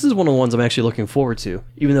think this is one of the ones I'm actually looking forward to.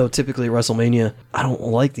 Even though typically at WrestleMania, I don't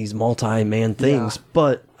like these multi-man things,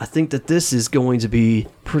 but I think that this is going to be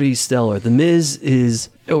pretty stellar. The Miz is,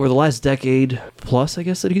 over the last decade plus, I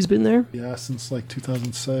guess, that he's been there, Yeah, since like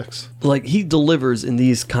 2006. like, he delivers in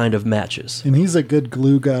these kind of matches. And he's a good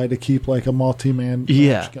glue guy to keep like a multi-man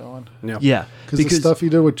Yeah. match going. Yeah. Because the stuff he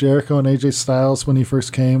did with Jericho and AJ Styles when he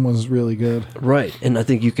first came was really good. Right, and I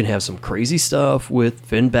think you can have some crazy stuff with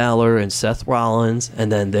Finn Balor and Seth Rollins,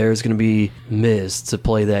 and then there's going to be Miz to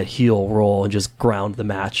play that heel role and just ground the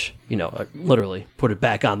match. You know, literally put it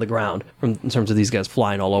back on the ground in terms of these guys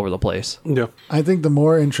flying all over the place. Yeah. I think the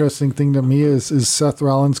more interesting thing to me is Seth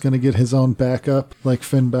Rollins going to get his own backup like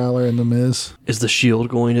Finn Balor and The Miz? Is the Shield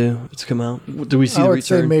going to come out? Do we see I the would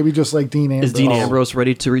say return? maybe just like Dean Ambrose. Is Dean Ambrose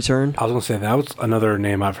ready to return? I was going to say, that was another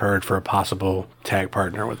name I've heard for a possible tag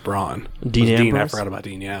partner with Braun. Dean Was I Ambrose? forgot about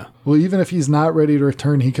Dean, yeah. Well, even if he's not ready to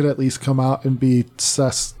return, he could at least come out and be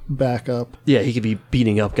Seth's backup. Yeah, he could be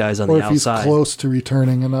beating up guys on Or the if he's outside. close to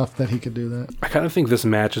returning enough that he could do that. I kind of think this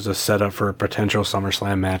match is a setup for a potential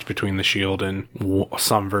SummerSlam match between the Shield and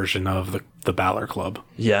some version of the Balor Club.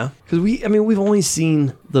 Yeah, because we've only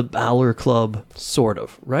seen the Balor Club, sort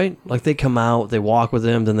of, right? Like they come out, they walk with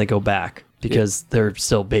him, then they go back because they're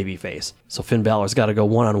still babyface. So Finn Balor's got to go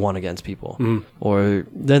one-on-one against people. Or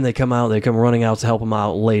then they come running out to help him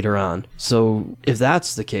out later on. So if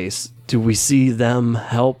that's the case, do we see them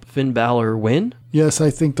help Finn Balor win? Yes, I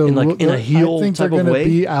think In a heel I think type they're of going to way?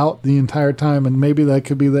 be out the entire time, and maybe that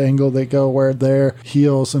could be the angle they go where they're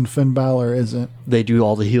heels and Finn Balor isn't. They do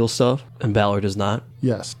all the heel stuff, and Balor does not?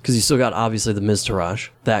 Yes. Because you still got, obviously, the Miztourage,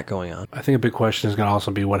 that going on. I think a big question is going to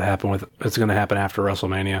also be what's going to happen after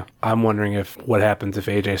WrestleMania. I'm wondering what happens if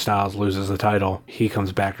AJ Styles loses the title, he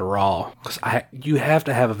comes back to Raw. Because you have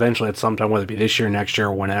to have eventually at some time, whether it be this year, next year,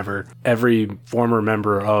 or whenever, every former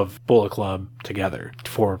member of Bullet Club together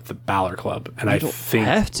for the Balor Club. And I think,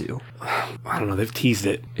 Have to. I don't know, they've teased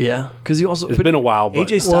it. Yeah, because you also... It's been a while, but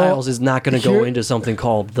AJ Styles is not going to go here- into something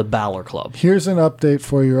called the Balor Club. Here's an update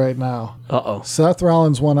for you right now. Uh-oh. Seth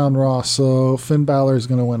Rollins won on Raw, so Finn Balor is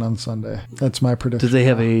going to win on Sunday. That's my prediction. Did they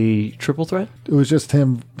have a triple threat? It was just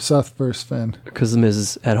him, Seth versus Finn. Because The Miz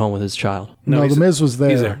is at home with his child. No, he's- The Miz was there.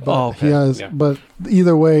 he's there. But Oh, okay. he has. Yeah. But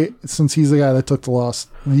either way, since he's the guy that took the loss,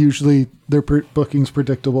 usually their booking's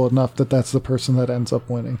predictable enough that that's the person that ends up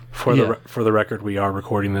winning. for Yeah. for the record, we are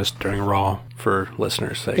recording this during Raw for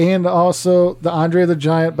listeners' sake. And also, the Andre the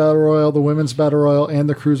Giant Battle Royal, the Women's Battle Royal, and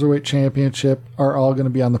the Cruiserweight Championship are all going to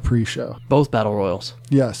be on the pre-show. Both Battle Royals.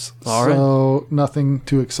 Yes. All right. So nothing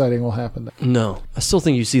too exciting will happen. No. I still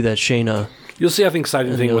think you see that Shayna... You'll see, I think,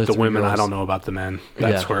 exciting thing the with other the three women. I girls. don't know about the men.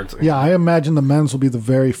 That's Yeah. where it's... Yeah, I imagine the men's will be the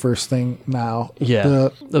very first thing now. Yeah,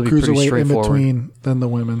 The that'll be pretty Cruiserweight in straightforward. between, then the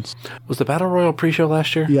women's. Was the Battle Royal pre-show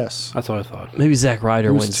last year? Yes. That's what I thought. Maybe Zack Ryder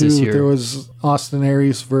There was wins two. this year, There was Austin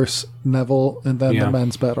Aries versus Neville, and then Yeah. the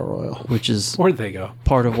men's Battle Royal. which is Where'd they go?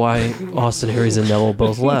 part of why Austin Aries and Neville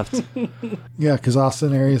both left. Yeah, because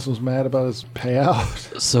Austin Aries was mad about his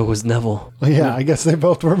payout. So was Neville. Well, yeah, I guess they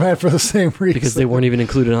both were mad for the same reason. Because they weren't even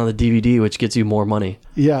included on the DVD, which gets you more money.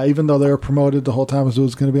 Yeah, even though they were promoted the whole time as it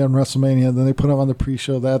was going to be on WrestleMania, then they put them on the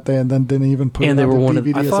pre-show that day, and then didn't even put And it they on were the one of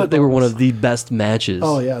DVD I as a thought they were one bonus. of the best matches.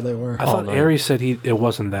 Oh yeah, they were. I thought no. Aries said it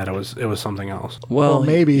wasn't that. It was something else. Well, Well,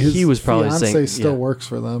 maybe his he was probably fiance saying still yeah. works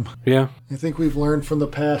for them, Yeah. I think we've learned from the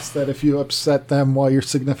past that if you upset them while your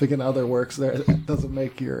significant other works there, it doesn't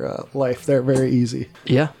make your life there very easy.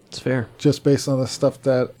 Yeah, it's fair. Just based on the stuff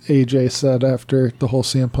that AJ said after the whole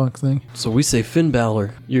CM Punk thing. So we say Finn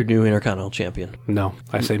Balor, your new Intercontinental Champion. No,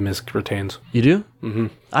 I say Miz retains. You do? Mm-hmm.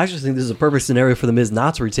 I actually think this is a perfect scenario for The Miz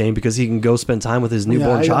not to retain because he can go spend time with his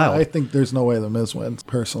newborn child. I think there's no way The Miz wins,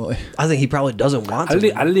 personally. I think he probably doesn't want to. I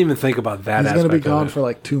didn't even think about that. He's going to be gone for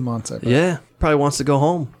like 2 months, I bet. Yeah, probably wants to go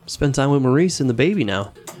home, spend time with Maurice and the baby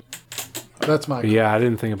now. That's my... Yeah, I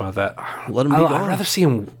didn't think about that. Let him be gone. I'd rather see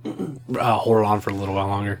him hold on for a little while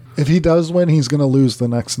longer. If he does win, he's going to lose the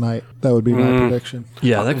next night. That would be my prediction.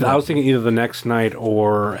 Yeah, that could I was thinking either the next night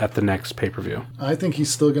or at the next pay-per-view. I think he's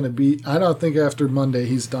still going to be... I don't think after Monday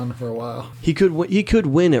he's done for a while. He could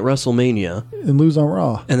win at WrestleMania And lose on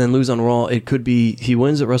Raw. and then lose on Raw. It could be he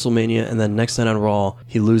wins at WrestleMania and then next night on Raw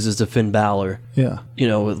he loses to Finn Balor. Yeah. You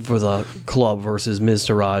know, for the club versus Miz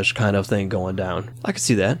Taraj kind of thing going down. I could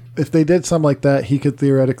see that. If they did something like that, he could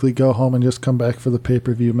theoretically go home and just come back for the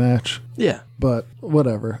pay-per-view match. Yeah. But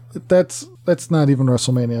whatever. That's not even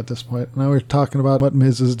WrestleMania at this point. Now we're talking about what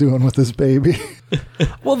Miz is doing with his baby.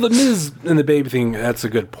 Well, the Miz and the baby thing, that's a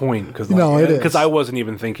good point. No, it is. Because I wasn't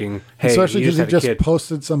even thinking, hey, Especially because he just kid.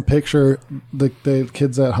 posted some picture, the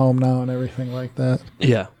kids at home now and everything like that.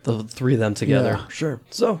 Yeah, the three of them together. Yeah. Sure.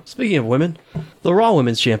 So, speaking of women, the Raw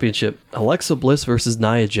Women's Championship, Alexa Bliss versus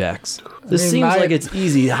Nia Jax. This seems like it's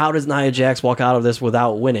easy. How does Nia Jax walk out of this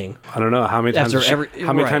without winning? I don't know. How many times times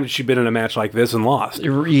has she been in a match like this and lost?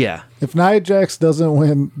 Yeah. If Nia Jax doesn't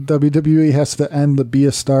win, WWE has to end the Be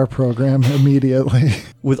a Star program immediately.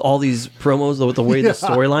 With all these promos, with the way the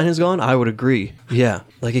storyline has gone, I would agree. Yeah.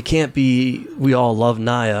 Like, it can't be we all love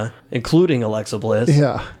Nia, including Alexa Bliss.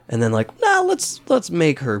 Yeah. And then, like, nah, let's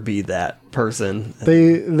make her be that person.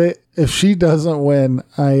 They if she doesn't win,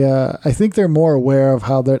 I think they're more aware of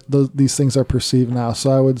how these things are perceived now.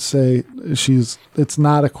 So I would say it's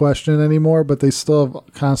not a question anymore, but they still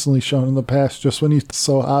have constantly shown in the past, just when it's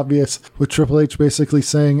so obvious, with Triple H basically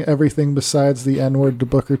saying everything besides the N-word to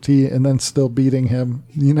Booker T and then still beating him.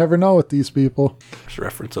 You never know with these people. It's a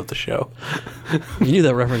reference of the show. You knew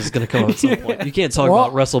that reference is going to come at some point. You can't talk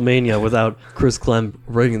about WrestleMania without Chris Clem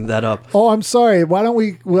bringing that up. Oh, I'm sorry. Why don't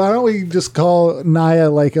we just call Nia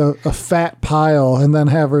like a fat pile and then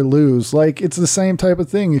have her lose? Like, it's the same type of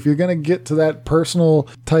thing. If you're going to get to that personal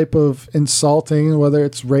type of insulting, whether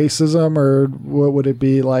it's racism or what would it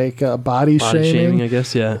be, like body shaming, I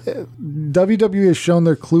guess, yeah. WWE has shown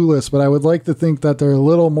they're clueless, but I would like to think that they're a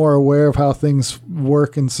little more aware of how things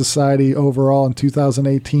work in society overall in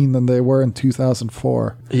 2018 than they were in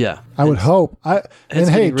 2004. Yeah. I would hope. And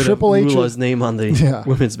hey, Triple H was name on the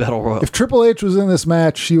Women's Battle Royal. If Triple H was in this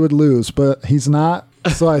match, she would lose, but he's not.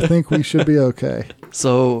 So I think we should be okay.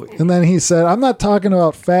 So, and then he said, I'm not talking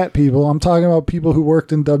about fat people. I'm talking about people who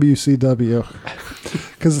worked in WCW.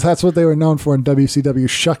 Because that's what they were known for in WCW.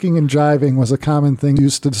 Shucking and jiving was a common thing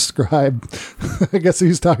used to describe. I guess he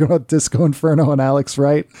was talking about Disco Inferno and Alex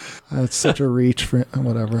Wright. It's such a reach for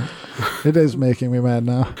whatever. It is making me mad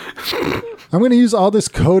now. I'm going to use all this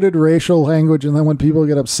coded racial language, and then when people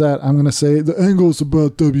get upset, I'm going to say, the angle's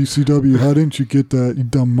about WCW. How didn't you get that, you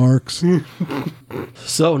dumb marks?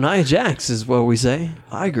 So, Nia Jax is what we say.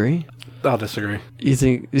 I agree. I'll disagree. You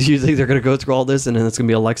think they're going to go through all this, and then it's going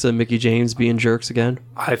to be Alexa and Mickie James being jerks again?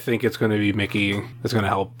 I think it's going to be Mickie. It's going to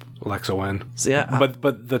help Alexa win. So, yeah,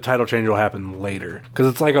 but the title change will happen later. Because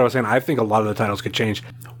it's like I was saying, I think a lot of the titles could change.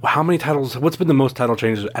 How many titles? What's been the most title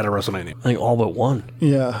changes at a WrestleMania? I think all but one.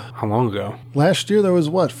 Yeah. How long ago? Last year there was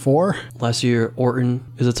what, 4? Last year, Orton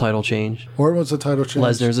is a title change. Orton was a title change.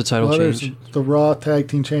 Lesnar's a title change. The Raw Tag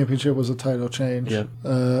Team Championship was a title change. Yep.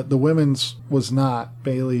 The women's was not.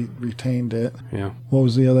 Bayley retained it. Yeah. What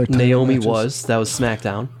was the other title Naomi matches? was. That was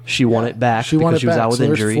SmackDown. She won it back she won because it she was back, out with so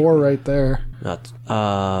injury. There's 4 right there.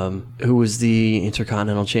 Who was the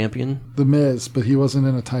Intercontinental Champion? The Miz, but he wasn't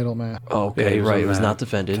in a title match. Oh, okay, he was right. in It was that not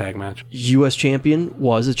defended. tag match. U.S. Champion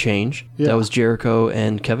was a change. Yeah. That was Jericho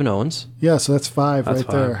and Kevin Owens. Yeah, so that's 5 That's right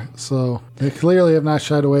 5. there. So they clearly have not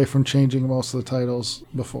shied away from changing most of the titles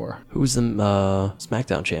before. Who was the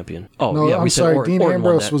SmackDown Champion? Oh, No, yeah, I'm we said sorry. Orton. Dean Orton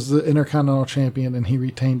won Ambrose that. was the Intercontinental Champion, and he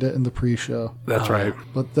retained it in the pre-show. That's right.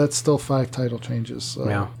 But that's still 5 title changes. So.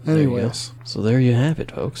 Yeah. Anyways, So there you have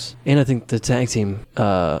it, folks. And I think the tag team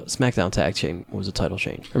SmackDown tag team was a title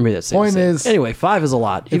change. Or maybe that's Point is, anyway, 5 is a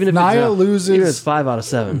lot. Even if Nia it's, loses, even if it's 5 out of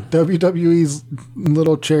 7. WWE's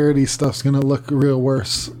little charity stuff's gonna look real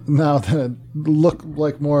worse now than it look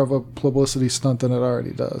like more of a publicity stunt than it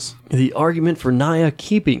already does. The argument for Nia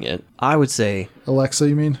keeping it, I would say, Alexa,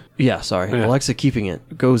 you mean? yeah, sorry, Yeah. Alexa keeping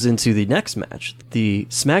it goes into the next match, the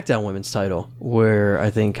SmackDown Women's title, where I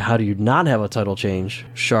think, how do you not have a title change?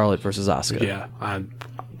 Charlotte versus Asuka. Yeah,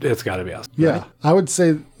 it's got to be us. Yeah, I would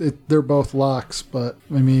say they're both locks, but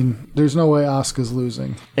I mean, there's no way Asuka's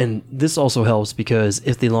losing. And this also helps because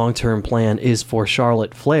if the long-term plan is for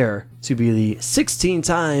Charlotte Flair to be the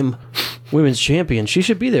 16-time women's champion, she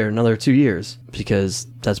should be there another 2 years because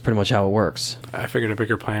that's pretty much how it works. I figured a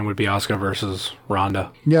bigger plan would be Asuka versus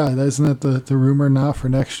Ronda. Yeah, isn't that the rumor now for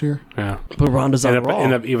next year? Yeah. But Ronda's on Raw.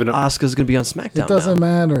 Even Asuka's going to be on SmackDown It doesn't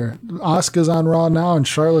now. matter. Asuka's on Raw now, and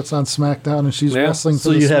Charlotte's on SmackDown, and she's Yeah. wrestling for So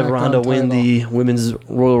the you have SmackDown Ronda win title. the Women's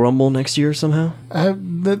Royal Rumble next year somehow?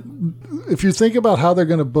 If you think about how they're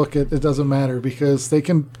going to book it, it doesn't matter because they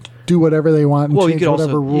can do whatever they want and Well, you change could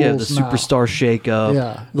whatever also, rules the now. superstar shake-up.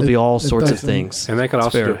 Yeah, There'll be all it sorts of doesn't- things. And they could It's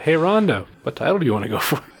also fair. do, hey, Ronda, what title do you want to go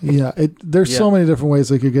for? Yeah, there's so Yeah. many different ways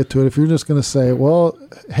they could get to it. If you're just going to say, well,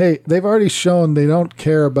 hey, they've already shown they don't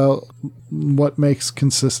care about what makes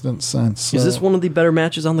consistent sense. Is so, this one of the better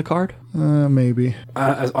matches on the card? maybe?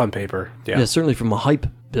 On paper, yeah. Yeah, certainly from a hype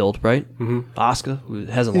build, right? Mm-hmm. Asuka, who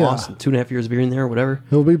hasn't Yeah. lost in 2.5 years of being there, whatever.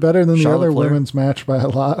 It'll be better than Charlotte the other Flair. women's match by a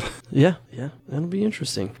lot. Yeah, that'll be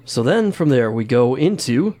interesting. So then from there, we go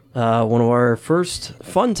into one of our first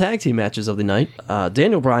fun tag team matches of the night.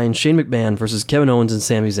 Daniel Bryan, Shane McMahon versus Kevin Owens and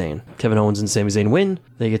Sami Zayn. Kevin Owens and Sami Zayn win.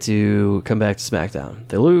 They get to come back to SmackDown.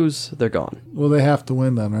 They lose, they're gone. Well, they have to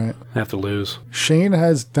win then, right? Have to lose. Shane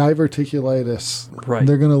has diverticulitis. Right.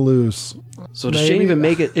 They're going to lose. So does Maybe- Shane even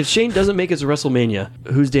make it? If Shane doesn't make it to WrestleMania,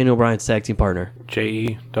 who's Daniel Bryan's tag team partner?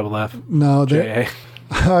 J-E-F-F. No, they, J-A.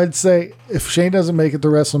 I'd say if Shane doesn't make it to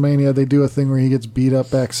WrestleMania, they do a thing where he gets beat up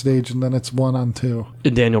backstage and then it's 1-on-2.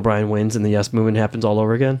 And Daniel Bryan wins and the Yes Movement happens all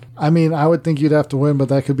over again? I mean, I would think you'd have to win, but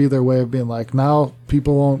that could be their way of being like, now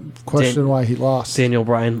people won't question why he lost. Daniel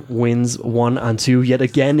Bryan wins 1-on-2 yet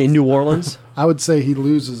again in New Orleans? I would say he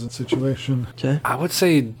loses in situation. Okay. I would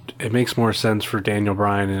say it makes more sense for Daniel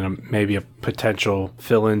Bryan and maybe a potential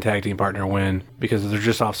fill-in tag team partner win because they're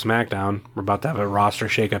just off SmackDown. We're about to have a roster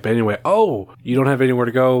shakeup anyway. Oh, you don't have anywhere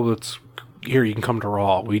to go. Here, you can come to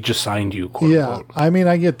Raw. We just signed you, quote Yeah, unquote. I mean,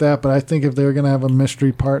 I get that, but I think if they were going to have a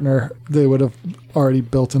mystery partner, they would have already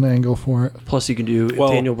built an angle for it. Plus, you can do if Well-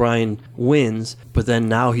 Daniel Bryan wins, but then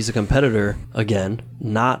now he's a competitor again,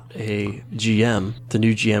 not a GM. The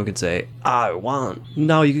new GM can say, "I want."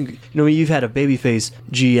 Now you can, you've had a babyface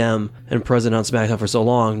GM and president on SmackDown for so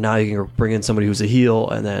long. Now you can bring in somebody who's a heel,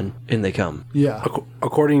 and then in they come. Yeah.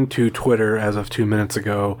 According to Twitter, as of 2 minutes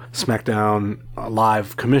ago, SmackDown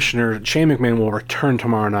Live Commissioner Shane McMahon will return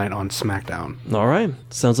tomorrow night on SmackDown. All right,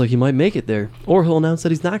 sounds like he might make it there, or he'll announce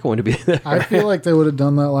that he's not going to be there. I feel like they would have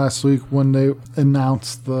done that last week when they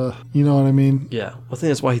announced the, you know what I mean? Yeah, well, I think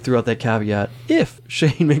that's why he threw out that caveat. If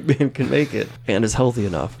Shane McMahon can make it and is healthy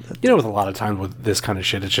enough. You know, with a lot of times with this kind of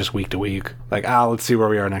shit, it's just week to week. Like, let's see where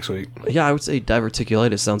we are next week. Yeah, I would say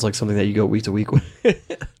diverticulitis sounds like something that you go week to week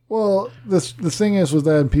with. Well, the thing is with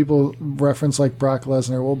that, and people reference like Brock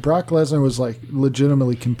Lesnar. Well, Brock Lesnar was like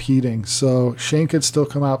legitimately competing, so Shane could still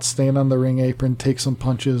come out, stand on the ring apron, take some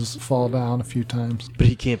punches, fall down a few times. But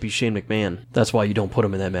he can't be Shane McMahon. That's why you don't put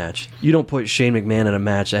him in that match. You don't put Shane McMahon in a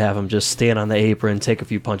match to have him just stand on the apron, take a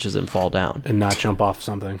few punches, and fall down. And not jump off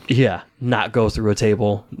something. Yeah, not go through a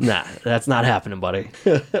table. Nah, that's not happening, buddy.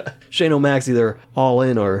 Shane O'Mac's either all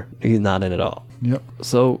in or he's not in at all. Yep.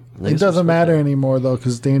 So It doesn't matter anymore though,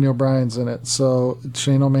 because Daniel Bryan's in it. So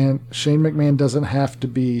Shane McMahon doesn't have to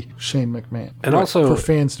be Shane McMahon, And also, for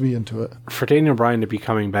fans to be into it. for Daniel Bryan to be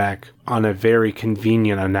coming back on a very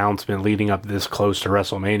convenient announcement leading up this close to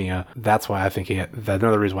WrestleMania, that's why I think that's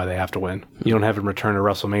another reason why they have to win. You don't have him return to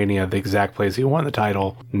WrestleMania, the exact place he won the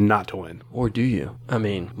title, not to win. Or do you? I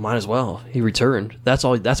mean, might as well. He returned. That's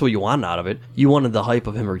all. That's what you wanted out of it. You wanted the hype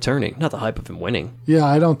of him returning, not the hype of him winning. Yeah,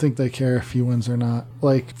 I don't think they care if he wins or not.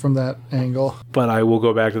 Like from that angle. But I will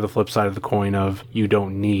go back to the flip side of the coin of you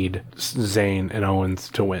don't need Zayn and Owens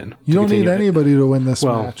to win. You don't need anybody to win this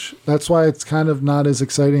Well- match. That's why it's kind of not as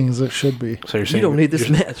exciting as it should be. So you're saying You don't need this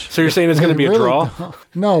you're- match. So you're saying it's going to be a Really draw? don't.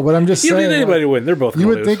 No, but I'm just You don't saying. need anybody to win. They're both You going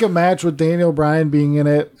would to lose. think a match with Daniel Bryan being in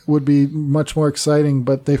it would be much more exciting,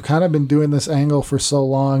 but they've kind of been doing this angle for so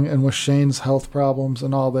long, and with Shane's health problems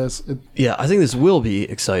and all this, Yeah, I think this will be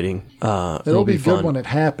exciting. it'll be fun. good when it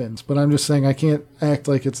happens. But I'm just saying, I can't act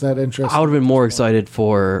like it's that interesting. I would have been more excited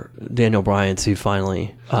for Daniel Bryan to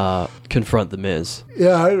finally confront The Miz.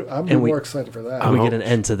 Yeah, I'm And we- more excited for that. And we get an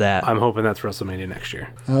end to that. I'm hoping that's WrestleMania next year.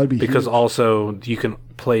 That would be Because huge. also you can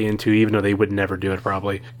play into, even though they would never do it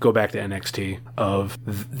probably, go back to NXT of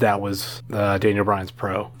that was Daniel Bryan's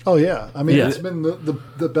pro. Oh yeah, I mean Yeah. it's been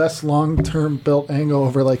the best long-term built angle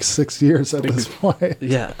over like 6 years at this point.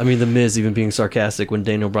 Yeah, I mean, The Miz even being sarcastic when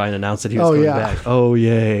Daniel Bryan announced that he was Oh, coming yeah. back. Oh,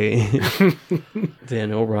 yay.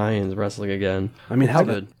 Daniel Bryan's wrestling again. I mean, how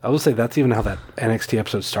good. I will say that's even how that NXT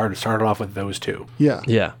episode started. It started off with those two. Yeah.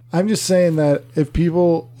 Yeah. I'm just saying that if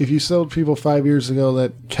you told people 5 years ago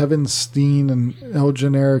that Kevin Steen and El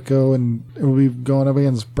Generico and it would be going up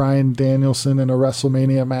against Bryan Danielson in a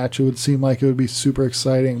WrestleMania match, it would seem like it would be super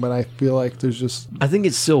exciting. But I feel like there's just I think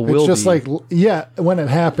it still will it's just be. like when it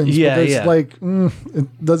happens. Yeah, but there's yeah. like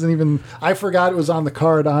it doesn't even. I forgot it was on the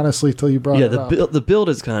card honestly till you brought yeah, it the up. the build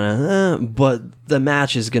is kind of, but the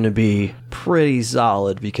match is going to be pretty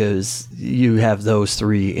solid because you have those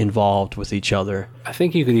three involved with each other. I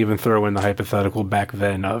think you could even throw in the hypothetical back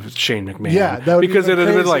then of Shane McMahon. Yeah, that would be because it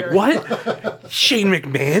even would have been like, crazier. what? Shane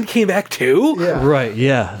McMahon came back too? Yeah. Right?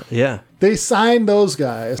 Yeah, yeah. They signed those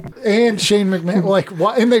guys and Shane McMahon. Like,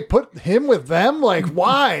 why? And they put him with them. Like,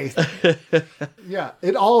 why? Yeah,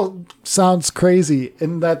 it all sounds crazy,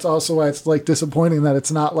 and that's also why it's like disappointing that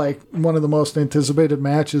it's not like one of the most anticipated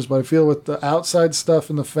matches. But I feel with the outside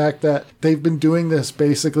stuff and the fact that they've been doing this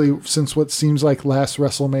basically since what seems like last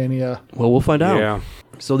WrestleMania. Well, we'll find out. Yeah.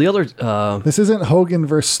 So the other, This isn't Hogan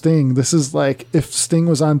versus Sting. This is like if Sting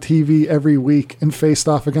was on TV every week and faced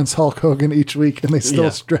off against Hulk Hogan each week, and they still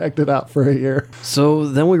Yeah. dragged it out for a year. so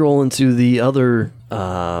then we roll into the other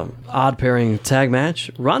odd pairing tag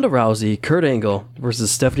match: Ronda Rousey, Kurt Angle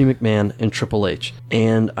versus Stephanie McMahon and Triple H.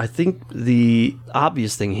 And I think the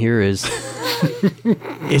obvious thing here is,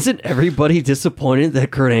 isn't everybody disappointed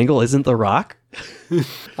that Kurt Angle isn't The Rock?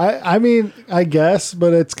 I mean, I guess,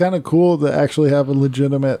 but it's kind of cool to actually have a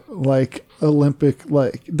legitimate like Olympic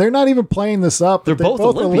they're not even playing this up. They're but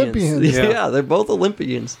both Olympians. Yeah. Yeah, they're both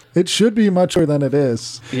Olympians. It should be much more than it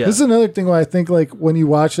is. Yeah. This is another thing where I think like when you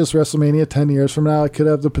watch this WrestleMania 10 years from now, it could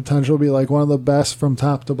have the potential to be like one of the best from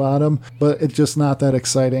top to bottom, but it's just not that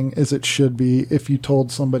exciting as it should be if you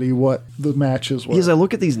told somebody what the matches were. Because I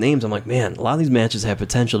look at these names, I'm like, man, a lot of these matches have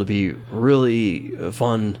potential to be really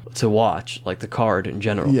fun to watch, like the card in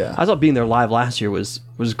general. Yeah. I thought being there live last year was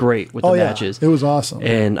great with the matches. It was awesome.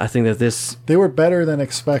 And I think that this, They were better than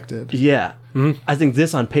expected. yeah. I think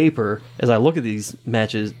this on paper, as I look at these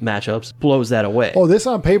matchups, blows that away. Oh, this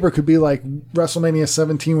on paper could be like WrestleMania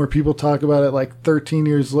 17 where people talk about it like 13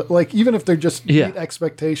 years, like even if they're just Yeah. meet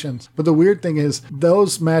expectations. But the weird thing is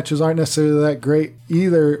those matches aren't necessarily that great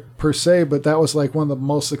either per se, but that was like one of the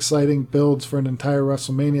most exciting builds for an entire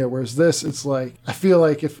WrestleMania. Whereas this, it's like, I feel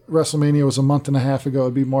like if WrestleMania was a month and a half ago,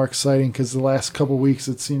 it'd be more exciting because the last couple weeks,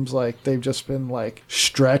 it seems like they've just been like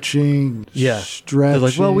stretching. They're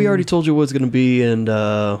like, well, we already told you what it's going to be, and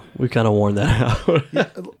we kind of warned that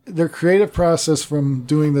out. Their creative process from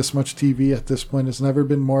doing this much TV at this point has never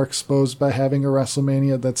been more exposed by having a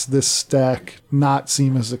WrestleMania that's this stack not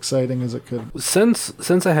seem as exciting as it could.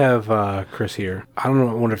 Since I have Chris here, I don't know.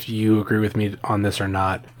 I wonder if you agree with me on this or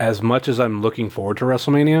not. As much as I'm looking forward to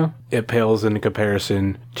WrestleMania, it pales in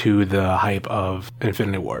comparison to the hype of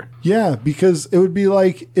Infinity War. Yeah, because it would be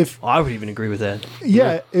like if I would even agree with that.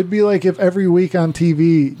 it'd be like if every week on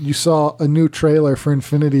TV you saw a new trailer for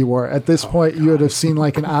Infinity War. At this point, you would have seen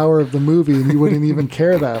like an hour of the movie and you wouldn't even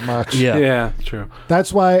care that much. Yeah. True.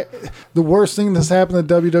 That's why the worst thing that's happened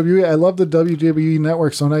to WWE, I love the WWE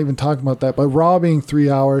network, so I'm not even talking about that, but Raw being 3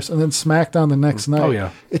 hours and then SmackDown the next night. Oh,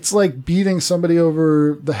 yeah. It's like beating somebody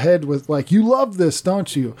over the head with like, you love this,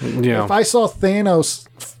 don't you? Yeah. If I saw Thanos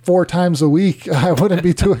 4 times a week, I wouldn't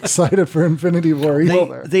be too excited for Infinity War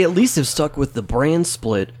either. They at least have stuck with the brand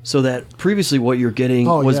split so that previously what you're getting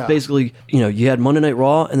was yeah. basically, you had Monday Night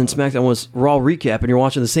Raw and then SmackDown was Raw recap and you're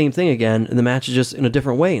watching the same thing again and the match is just in a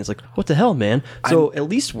different way. And it's like, what the hell, man? So at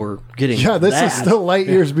least we're getting Yeah, this that. is still light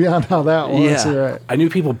years beyond how that was. Yeah. You're right. I knew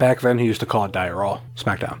people back then who used to call it Diet Raw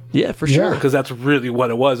SmackDown. Yeah, for Yeah. sure. Because that's really what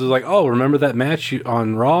it was. It was like, oh, remember that match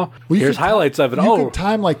on Raw? Well, you Here's could highlights of it. You Oh, could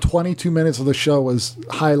time like 22 minutes of the show was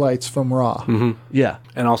highlights from Raw. Yeah.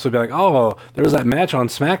 and also be like, oh, well, there was that match on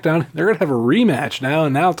SmackDown. They're going to have a rematch now,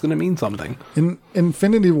 and now it's going to mean something. In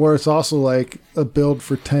Infinity War, it's also like a build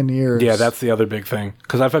for 10 years. Yeah, that's the other big thing.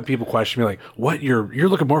 Because I've had people question me like, what, you're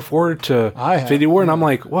looking more forward to I have, Infinity War? And I'm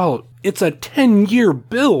like, well, it's a 10-year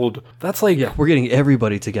build. That's like Yeah, we're getting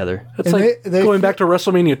everybody together. that's And like they- going back to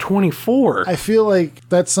WrestleMania 24. I feel like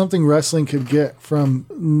that's something wrestling could get from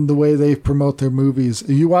the way they promote their movies.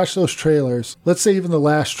 You watch those trailers, let's say even the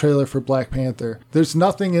last trailer for Black Panther, there's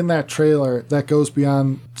nothing in that trailer that goes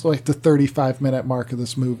beyond like the 35-minute mark of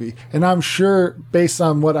this movie. And I'm sure, based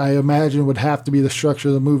on what I imagine would have to be the structure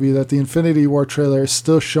of the movie, that the Infinity War trailer is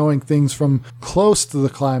still showing things from close to the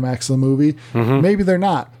climax of the movie. Maybe they're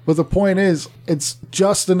not. But the point is, it's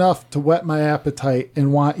just enough to whet my appetite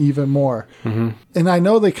and want even more. And I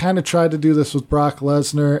know they kind of tried to do this with Brock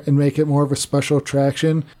Lesnar and make it more of a special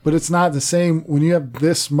attraction, but it's not the same when you have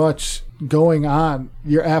this much going on.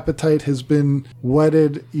 Your appetite has been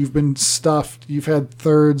whetted, you've been stuffed, you've had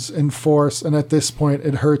thirds and fourths, and at this point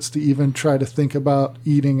it hurts to even try to think about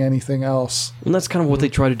eating anything else. And that's kind of what they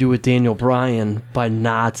try to do with Daniel Bryan by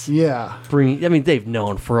not Yeah. bringing. I mean, they've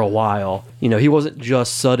known for a while. You know, he wasn't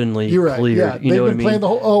just suddenly You're right. cleared. Yeah, You they've know what I been mean? playing the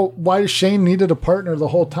whole. Oh, why does Shane needed a partner the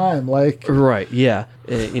whole time? Like, Right, yeah.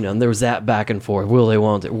 You know, and there was that back and forth. Will they,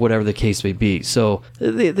 won't they, whatever the case may be. So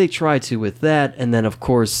they try to with that. And then, of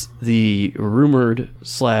course, the rumored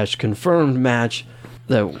 / confirmed match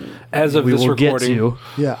that As of we this will get recording. to.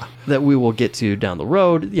 yeah. That we will get to down the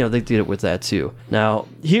road. You know, they did it with that too. Now,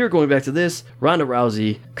 here, going back to this, Ronda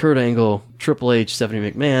Rousey, Kurt Angle, Triple H,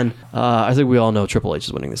 Stephanie McMahon. I think we all know Triple H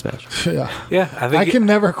is winning this match. Yeah. Yeah, I think I can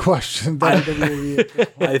never question WWE.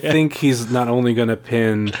 I think he's not only going to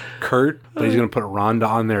pin Kurt, but he's going to put Ronda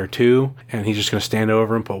on there too, and he's just going to stand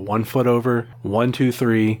over and put 1 foot over, 1, 2,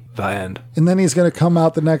 3, the end. And then he's going to come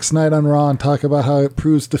out the next night on Raw and talk about how it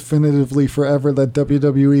proves definitively forever that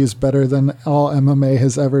WWE is better than all MMA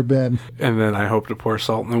has ever been. And then I hope to pour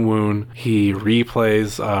salt in the wound. He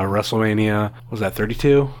replays WrestleMania. Was that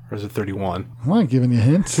 32 or is it 31? I'm not giving you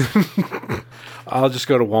hints. I'll just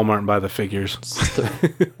go to Walmart and buy the figures.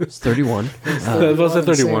 It's 31. Was it San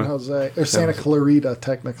 31? Jose, or Santa Clarita,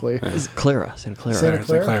 technically. Is it Clara? Santa Clara. Santa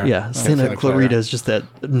Clara? Yeah, Santa Santa Clara. Clarita is just that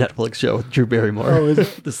Netflix show with Drew Barrymore. Oh, is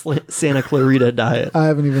it? The Santa Clarita diet. I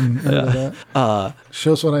haven't even heard of that.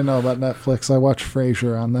 Shows what I know about Netflix. I watch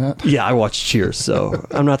Frasier on that. Yeah, I watched Cheers, so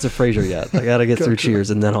I'm not to Frasier yet. I gotta get through Cheers,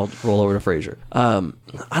 and then I'll roll over to Frasier.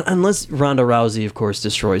 Unless Ronda Rousey, of course,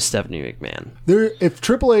 destroys Stephanie McMahon. If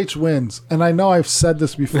Triple H wins, and I know I've said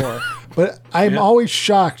this before, but I'm always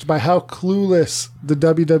shocked by how clueless the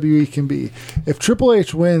WWE can be. If Triple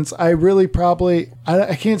H wins, I really probably,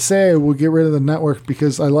 I can't say I will get rid of the network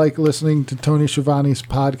because I like listening to Tony Schiavone's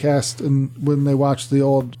podcast and when they watch the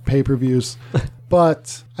old pay-per-views.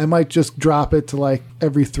 But I might just drop it to like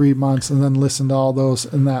every 3 months and then listen to all those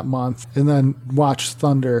in that month and then watch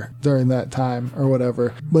Thunder during that time or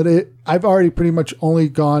whatever. But I've already pretty much only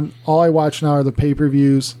gone, all I watch now are the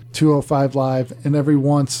pay-per-views, 205 Live, and every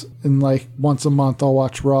once a month I'll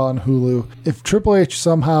watch Raw on Hulu. If Triple H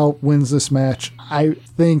somehow wins this match, I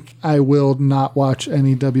think I will not watch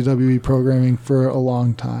any WWE programming for a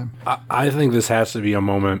long time. I think this has to be a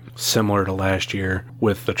moment similar to last year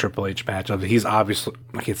with the Triple H match. He's obviously,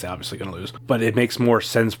 I can't say obviously going to lose, but it makes more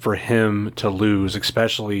sense for him to lose,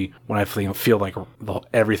 especially when I feel like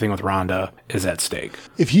everything with Ronda is at stake.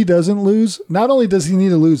 If he doesn't lose, not only does he need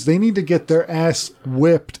to lose, they need to get their ass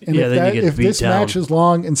whipped. And Yeah, they need to get if beat this down. match is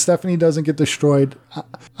long and Stephanie doesn't get destroyed,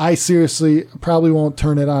 I seriously probably won't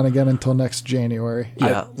turn it on again until next January.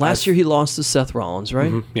 Yeah, last year he lost to Seth Rollins,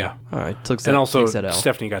 right? Yeah. All right, And also, takes that out.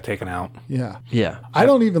 Stephanie got taken out. Yeah. Yeah, I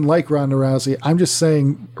don't even like Ronda Rousey. I'm just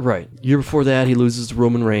saying, right. Year before that, he loses to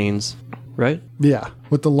Roman Reigns, right? yeah,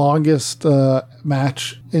 with the longest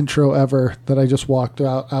match intro ever that I just walked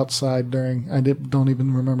outside during. I don't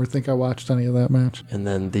even think I watched any of that match. And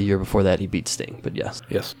then the year before that, he beat Sting. But yes,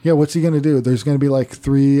 Yes. Yeah, what's he going to do? There's going to be like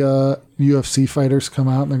 3 UFC fighters come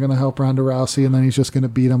out and they're going to help Ronda Rousey and then he's just going to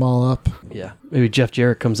beat them all up. yeah. Maybe Jeff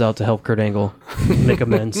Jarrett comes out to help Kurt Angle make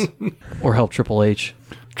amends, or help Triple H.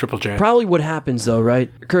 Triple J. Probably what happens though, right?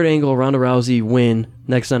 Kurt Angle, Ronda Rousey win.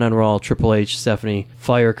 Next night on Raw, Triple H, Stephanie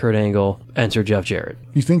fire Kurt Angle, enter Jeff Jarrett.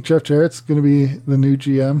 You think Jeff Jarrett's going to be the new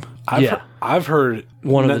GM? I've heard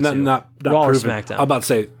One of the two. not Raw or proven. SmackDown? I'm about to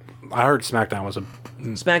say, I heard SmackDown was a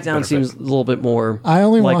SmackDown better seems fit. a little bit more I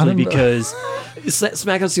only want likely him to- because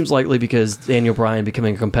SmackDown seems likely because Daniel Bryan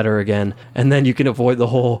becoming a competitor again, and then you can avoid the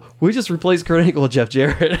whole we just replaced Kurt Angle with Jeff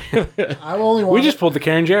Jarrett. I only want We just pulled the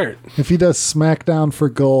Karen Jarrett. if he does SmackDown for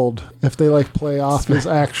gold, if they like play off his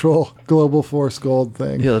actual Global Force Gold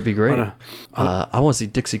thing. Yeah, that'd be great. Wanna- I want to see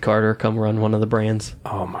Dixie Carter come run one of the brands.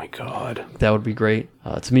 Oh my God. That would be great.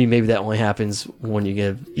 To me, maybe that only happens when you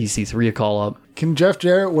give EC3 a call up. Can Jeff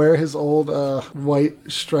Jarrett wear his old white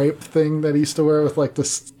stripe thing that he used to wear with like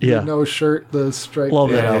the no shirt, the stripe? Love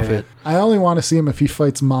that outfit. I only want to see him if he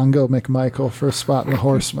fights Mongo McMichael for a spot in the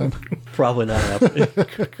Horsemen. Probably not happening.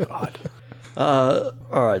 God.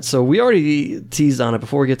 All right, so we already teased on it.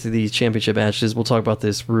 Before we get to the championship matches, we'll talk about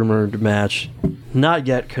this rumored match, not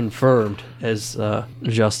yet confirmed, as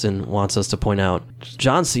Justin wants us to point out.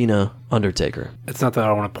 John Cena, Undertaker. It's not that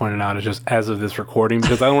I want to point it out. It's just as of this recording,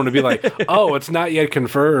 because I don't want to be like, oh, it's not yet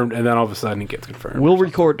confirmed, and then all of a sudden it gets confirmed. We'll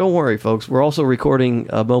record. Don't worry, folks. We're also recording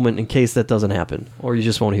a moment in case that doesn't happen, or you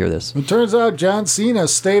just won't hear this. It turns out John Cena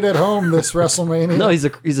stayed at home this WrestleMania. No, he's a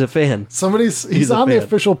fan. He's a on fan. the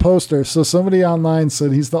official poster, so somebody online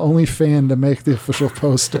said he's the only fan to make the official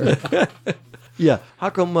poster. Yeah. How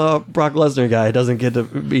come Brock Lesnar guy doesn't get to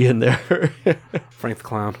be in there? Frank the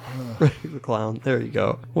Clown. The clown. There you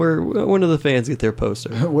go. When do the fans get their poster?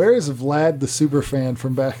 Where is Vlad the super fan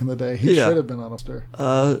from back in the day? He should have been on a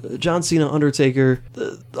poster. John Cena, Undertaker.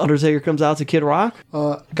 Undertaker comes out to Kid Rock.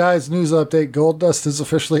 Guys, news update. Goldust has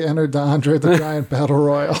officially entered the Andre the Giant Battle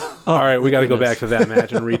Royal. All right, we got to go back to that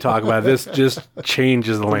match and re-talk about it. This just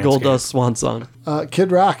changes the landscape. Goldust Swan Song.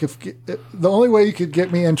 Kid Rock, the only way you could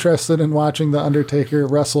get me interested in watching the Undertaker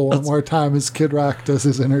wrestle one more time is Kid Rock does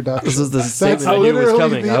his introduction. This is the That's statement I knew was literally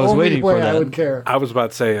coming. the I was only waiting way for I that. would care. I was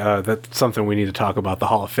about to say that's something we need to talk about, the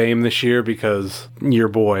Hall of Fame this year, because your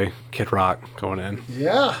boy, Kid Rock, going in.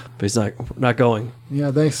 Yeah. But he's not going. Yeah,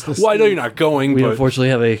 thanks to Well, I know you're not going, We but unfortunately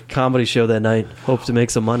have a comedy show that night. Hope to make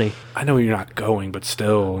some money. I know you're not going, but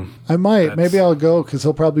still. I might. Maybe I'll go because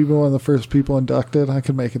he'll probably be one of the first people inducted. I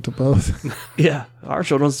could make it to both. Yeah, our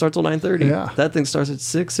show doesn't start till 9:30. Yeah. That thing starts at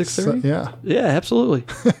 6:30. Yeah. Yeah, absolutely.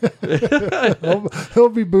 He'll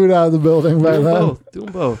be booed out of the building by Do 'em then. both. Do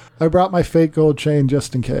 'em both. I brought my fake gold chain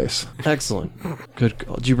just in case. Excellent. Good.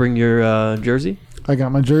 Did you bring your jersey? I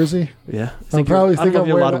got my jersey. Yeah. I I probably don't think know I'll if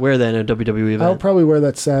you're wear allowed to that. wear that in a WWE event. I'll probably wear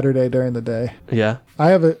that Saturday during the day. Yeah. I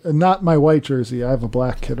have not my white jersey. I have a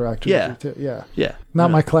black Kid Rock jersey Yeah. too. Yeah. Yeah.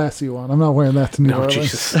 Not my classy one. I'm not wearing that to New No, Orleans.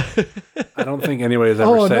 Jesus. I don't think anybody's ever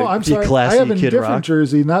Oh said. no, I'm The sorry. I classy have a Kid different Rock.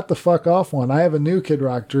 jersey, not the fuck off one. I have a new Kid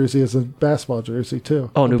Rock jersey as a basketball jersey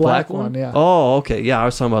too. Oh, A new black one? Yeah. Oh, okay. Yeah, I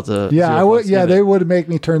was talking about the. Yeah, I 0 would. plus Yeah, gimmick. they would make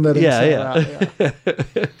me turn that Yeah, inside yeah. out.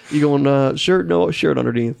 Yeah. You going shirt? No shirt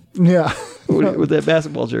underneath. Yeah. With that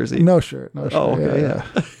basketball jersey. No shirt. No shirt. Oh, okay, yeah.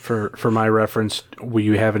 For my reference, will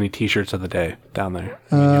you have any T-shirts of the day down there?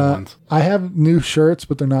 Any new ones? I have new shirts,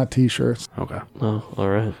 but they're not T-shirts. Okay. Oh, all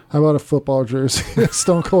right. I bought a football jersey,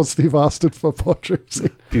 Stone Cold Steve Austin football jersey.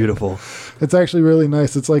 Beautiful. It's actually really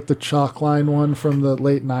nice. It's like the chalk line one from the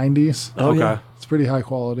late 90s. Oh, Okay. yeah. It's pretty high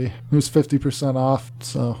quality. It was 50% off.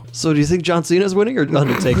 So So do you think John Cena's winning or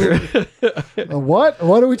Undertaker? what?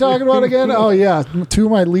 What are we talking about again? Oh yeah, two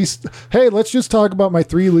of my least. Hey, let's just talk about my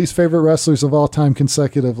 3 least favorite wrestlers of all time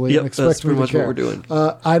consecutively. Yep, and expect that's me pretty to much what care. we're doing.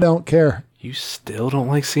 I don't care. You still don't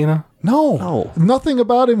like Cena? No, nothing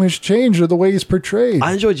about him has changed or the way he's portrayed.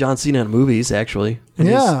 I enjoy John Cena in movies, actually.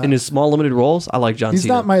 Yeah. In his small, limited roles, I like John He's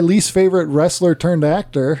Cena. not my least favorite wrestler turned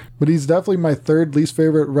actor, but he's definitely my 3rd least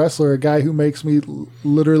favorite wrestler. A guy who makes me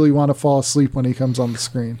literally want to fall asleep when he comes on the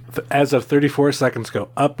screen. As of 34 seconds ago,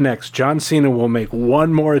 up next, John Cena will make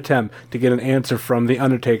one more attempt to get an answer from The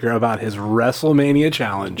Undertaker about his WrestleMania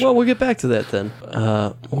challenge. Well, we'll get back to that then.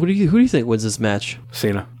 Who do you think wins this match?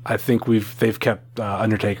 Cena. I think they've kept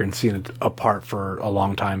Undertaker and Cena apart for a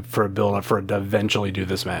long time for a build-up for it to eventually do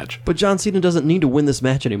this match. But John Cena doesn't need to win this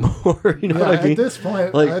match anymore. You know Yeah, what I mean? at this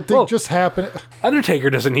point, Like, I think well, just happen. Undertaker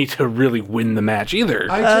doesn't need to really win the match either.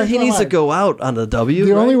 he needs to go out on the W.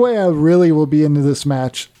 The right? only way I really will be into this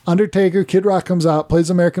match, Undertaker, Kid Rock comes out, plays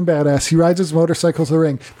American Badass. He rides his motorcycle to the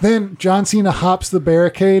ring. Then John Cena hops the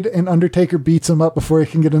barricade, and Undertaker beats him up before he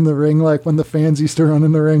can get in the ring, like when the fans used to run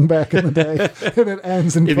in the ring back in the day. And it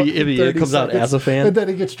ends in If he 30 comes out seconds, as a fan? and then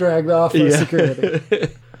he gets dragged off by security.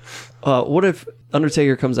 What if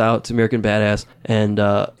Undertaker comes out to American Badass and,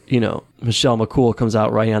 Michelle McCool comes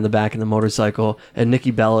out riding on the back of the motorcycle and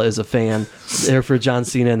Nikki Bella is a fan there for John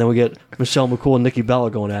Cena, and then we get Michelle McCool and Nikki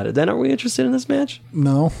Bella going at it. Then are we interested in this match?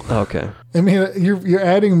 No. Okay. I mean, you're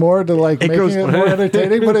adding more to like making goes- it more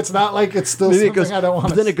entertaining, but it's not like it's still Maybe something it goes, I don't want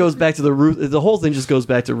but then it goes back to the whole thing just goes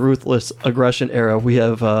back to ruthless aggression era. We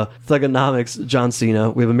have Thugonomics John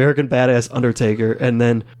Cena, we have American Badass Undertaker, and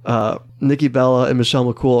then Nikki Bella and Michelle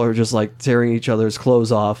McCool are just like tearing each other's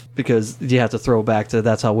clothes off because you have to throw back to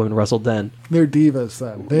that's how women wrestled then. then. They're divas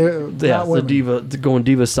then. They're Yeah, not the women. going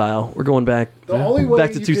diva style. We're going back only way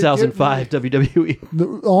back to you could 2005 WWE.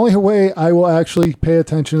 The only way I will actually pay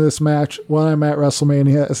attention to this match when I'm at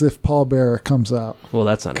WrestleMania is if Paul Bearer comes out. Well,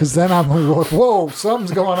 that's not it. Because then I'm like, whoa,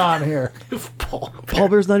 something's going on here. Paul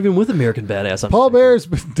Bear's not even with American Badass. Paul Bearer's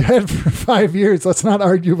been dead for 5 years. Let's not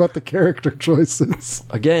argue about the character choices.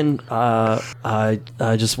 Again, I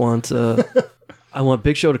just want I want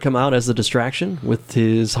Big Show to come out as a distraction with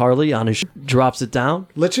his Harley on his drops it down,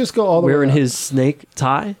 Let's just go all the wearing way up. his snake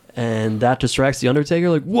tie, and that distracts the Undertaker.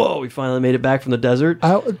 Like, whoa, he finally made it back from the desert,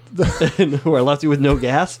 and we're left with no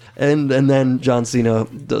gas, and then John Cena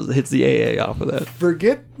hits the AA off of that.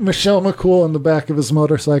 Forget Michelle McCool in the back of his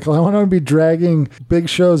motorcycle. I want him to be dragging Big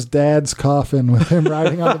Show's dad's coffin with him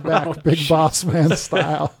riding on the back, Big Boss Man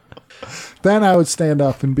style. Then I would stand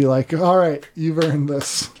up and be like, all right, you've earned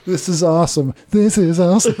this. This is awesome. This is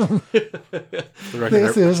awesome.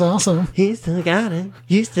 This is awesome. He still got it.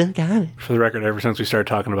 You still got it. For the record, ever since we started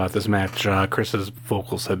talking about this match, Chris's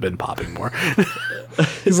vocals have been popping more.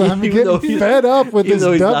 Because I'm Even though getting he- fed up with even this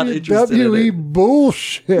though he's not interested in WWE it.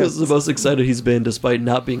 bullshit. This is the most excited he's been, despite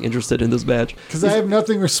not being interested in this match. Because I have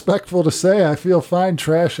nothing respectful to say. I feel fine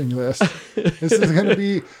trashing this. This is going to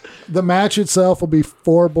be... The match itself will be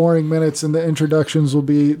 4 boring minutes, and the introductions will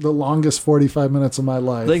be the longest 45 minutes of my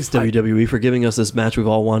life. Thanks, WWE, for giving us this match we've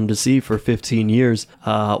all wanted to see for 15 years,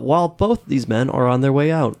 while both these men are on their way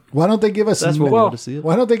out. Why don't they give us? That's what we want to see.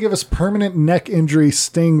 Why don't they give us permanent neck injury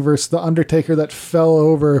Sting versus the Undertaker that fell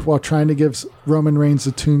over while trying to give Roman Reigns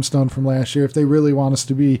a tombstone from last year? If they really want us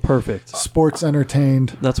to be Perfect. sports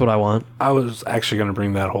entertained. That's what I want. I was actually going to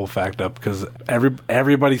bring that whole fact up because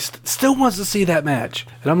everybody still wants to see that match.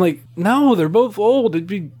 And I'm like, no, they're both old. It'd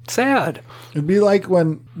be sad. It'd be like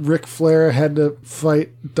when Ric Flair had to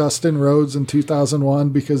fight Dustin Rhodes in 2001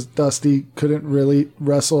 because Dusty couldn't really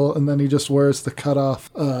wrestle, and then he just wears the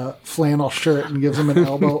cutoff flannel shirt and gives him an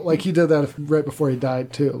elbow. Like he did that right before he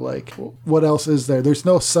died too. Like, what else is there? There's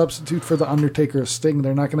no substitute for the Undertaker or Sting.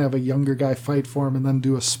 They're not going to have a younger guy fight for him and then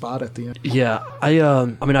do a spot at the end. Yeah,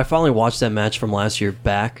 I finally watched that match from last year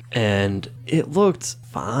back, and it looked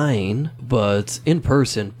fine, but in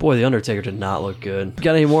person, boy, the Undertaker did not look good.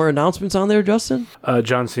 Got any more announcements on there, Justin?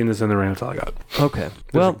 John Cena's in the ring. That's all I got. Okay.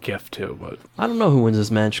 There's Well, a gift too, but I don't know who wins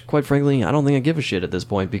this match. Quite frankly, I don't think I give a shit at this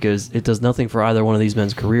point because it does nothing for either one of these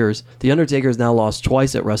men's careers. The Undertaker has now lost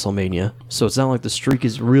twice at WrestleMania, so it's not like the streak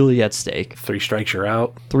is really at stake. 3 strikes, you're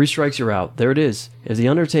out. 3 strikes, you're out. There it is. If The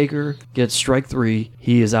Undertaker gets strike 3,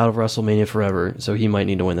 he is out of WrestleMania forever, so he might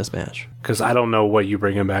need to win this match. Because I don't know what you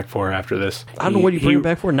bring him back for after this. I don't know what you bring him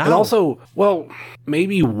back for now. And also, well,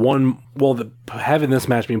 maybe having this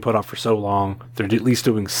match being put off for so long, they're at least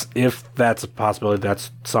doing, if that's a possibility,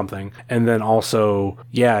 that's something. And then also,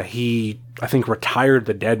 yeah, I think retired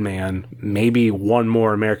the dead man, maybe one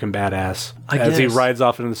more American Badass as he guess. rides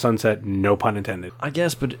off into the sunset, no pun intended. I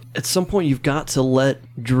guess, but at some point you've got to let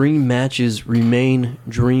dream matches remain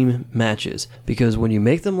dream matches. Because when you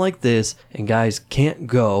make them like this and guys can't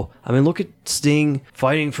go, I mean, look at Sting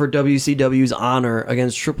fighting for WCW's honor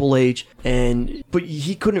against Triple H, but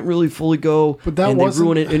he couldn't really fully go, But that and they wasn't-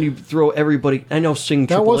 ruin it, and you throw everybody. I know Sting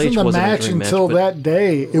That Triple wasn't H the wasn't a match dream until but- that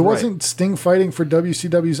day. It wasn't Sting fighting for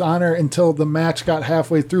WCW's honor until the match got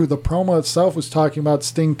halfway through. The promo itself was talking about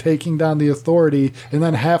Sting taking down the Authority, and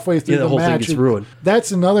then halfway through Yeah, the the whole thing match, gets ruined.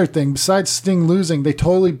 That's another thing. Besides Sting losing, they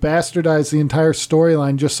totally bastardized the entire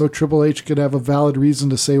storyline just so Triple H could have a valid reason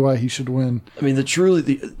to say why he should win. I mean,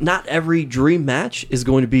 not every dream match is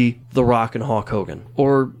going to be The Rock and Hulk Hogan,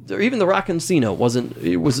 or even The Rock and Cena was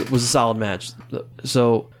a solid match.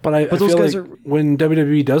 So, But I those feel guys like are. when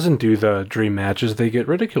WWE doesn't do the dream matches, they get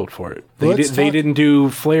ridiculed for it. They, Well, let's they talk- didn't do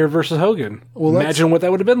Flair versus Hogan. Well, let's- Imagine what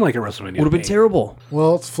that would have been like at WrestleMania. Would have been 8. terrible,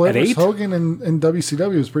 Well, Flair At vs. 8? Hogan in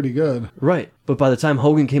WCW was pretty good. right? But by the time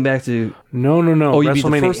Hogan came back to, No. oh, you mean the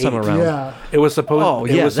WrestleMania first time 8. around? Yeah. It was supposed. Oh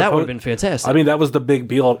it yeah, was that would have supposed- been fantastic. I mean, that was the big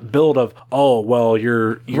build of. Oh well,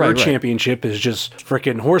 your Right. championship is just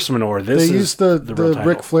freaking Horseman, or this They is used the real title.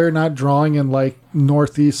 Ric Flair not drawing in like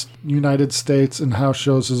Northeast United States and house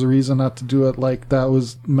shows as a reason not to do it. Like that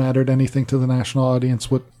was mattered anything to the national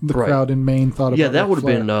audience. What the Right. crowd in Maine thought about. yeah, that would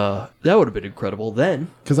have been incredible then.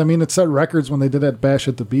 Because I mean, it set records when they did that Bash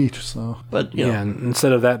at the Beach. So But you know, Yeah, and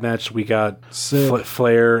instead of that match, we got Sid.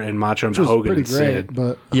 Flair and Macho and which was Hogan pretty and great. Sid.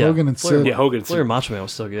 But yeah, Hogan and Flair, Sid. Yeah, Hogan and Flair Sid. and Macho Man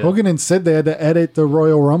was still good. Hogan and Sid, they had to edit the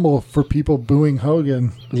Royal Rumble for people booing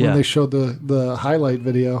Hogan Yeah. when they showed the highlight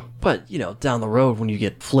video. But, down the road when you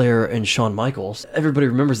get Flair and Shawn Michaels, everybody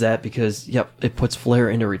remembers that because, it puts Flair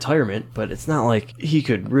into retirement, but it's not like he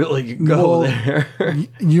could really go there.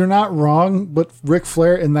 You're not wrong, but Ric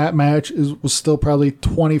Flair in that match was still probably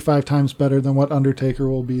 25 times better than what Undertaker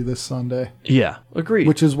will be this Sunday. Yeah, agreed.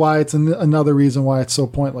 Which is why it's another reason why it's so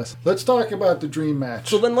pointless. Let's talk about the dream match.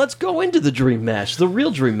 So then let's go into the dream match, the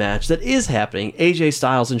real dream match that is happening, AJ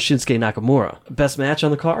Styles and Shinsuke Nakamura. Best match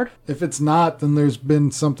on the card? If it's not, then there's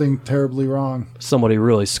been something terribly wrong. Somebody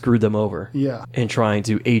really screwed them over. Yeah. In trying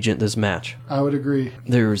to agent this match. I would agree.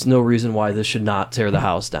 There's no reason why this should not tear the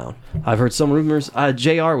house down. I've heard some rumors.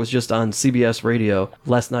 JR was just on CBS Radio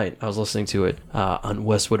last night. I was listening to it on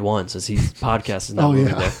Westwood One, since his podcast is not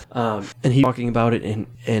moving there. And he was talking about it,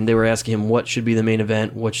 and they were asking him what should be the main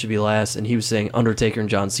event, what should be last, and he was saying Undertaker and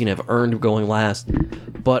John Cena have earned going last.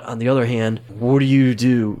 But on the other hand, what do you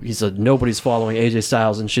do? He said nobody's following AJ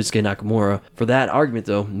Styles and Shinsuke Nakamura. For that argument,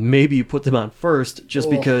 though, maybe you put them on first, just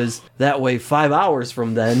because that way 5 hours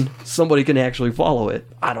from then, somebody can actually follow it.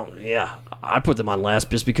 I'd put them on last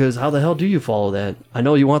just because how the hell do you follow that? I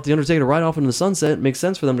know you want The Undertaker to ride off into the sunset. It makes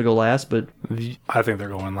sense for them to go last, but... I think they're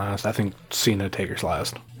going last. I think Cena Taker's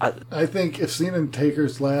last. I think if Cena and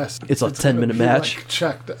Taker's last... It's a 10-minute match. Like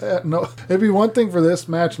checked. No, it'd be one thing for this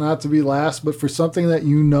match not to be last, but for something that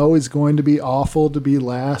you know is going to be awful to be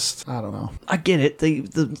last, I don't know. I get it.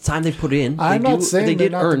 The time they put in, I'm not saying they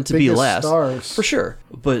did not earn the to be biggest last. Stars. For sure.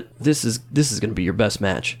 But this is going to be your best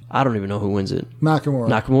match. I don't even know who wins it.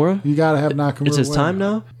 Nakamura. You got to have Nakamura It's his win. time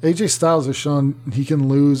now? AJ Styles has shown he can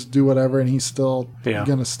lose, do whatever, and he's still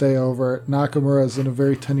going to stay over. Nakamura is in a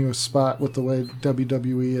very tenuous spot with the way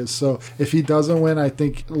WWE is. So if he doesn't win, I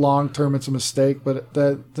think long term it's a mistake. But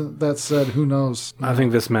that said, who knows? I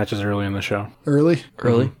think this match is early in the show. Early?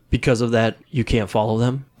 Mm-hmm. Because of that, you can't follow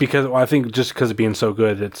them? Because I think just because of being so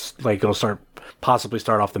good, it's like it'll possibly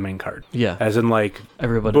start off the main card. Yeah. As in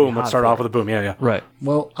everybody. Boom, let's start off with a boom. Yeah. Right.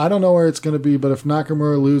 Well, I don't know where it's going to be, but if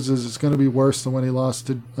Nakamura loses, it's going to be worse than when he lost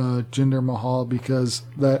to Jinder Mahal, because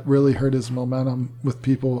that really hurt his momentum with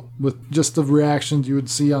people, with just the reactions you would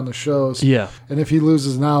see on the shows. Yeah. And if he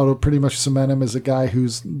loses now, it'll pretty much cement him as a guy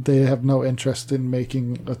they have no interest in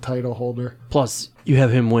making a title holder. Plus, you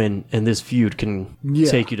have him win, and this feud can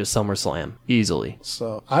take you to SummerSlam easily.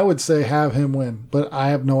 So I would say have him win, but I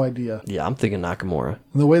have no idea. Yeah, I'm thinking Nakamura.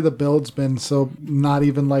 And the way the build's been, so not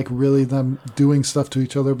even like really them doing stuff to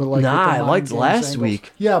each other, but like I liked last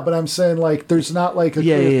week. Yeah, but I'm saying like there's not like a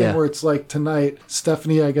clear thing where it's like tonight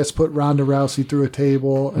Stephanie, I guess, put Ronda Rousey through a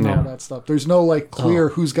table and all that stuff. There's no like clear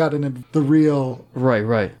who's got the real.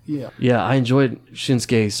 Right. Yeah, I enjoyed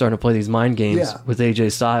Shinsuke starting to play these mind games with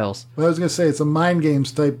AJ Styles. Well, I was gonna say it's a mind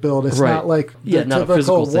games type build. It's not like the not a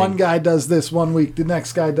physical thing. One guy does this one week, the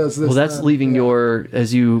next guy does this. Well, that's leaving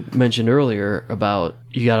as you mentioned earlier about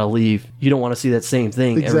you got to leave. You don't want to see that same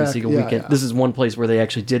thing every single weekend. This is one place where they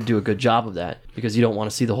actually did do a good job of that, because you don't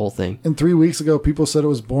want to see the whole thing. And 3 weeks ago, people said it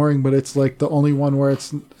was boring, but it's like the only one where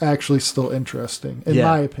it's actually still interesting, in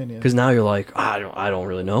my opinion. Because now you're like, I don't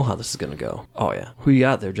really know how this is going to go. Oh, yeah. Who you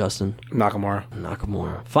got there, Justin?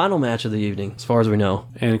 Nakamura. Final match of the evening, as far as we know.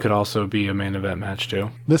 And it could also be a main event match,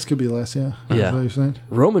 too. This could be less, yeah. Yeah. Is that what you're saying?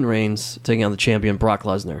 Roman Reigns taking on the champion Brock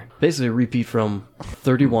Lesnar. Basically a repeat from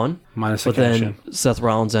 31. Minus the But then Seth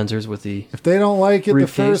Rollins enters with the... If they don't like it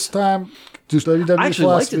briefcase. the first time, just WWE I actually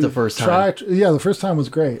liked it the first time. The first time was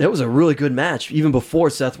great. That was a really good match, even before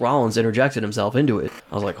Seth Rollins interjected himself into it.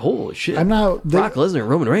 I was like, holy shit. Brock Lesnar,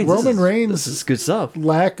 Roman Reigns. This is good stuff.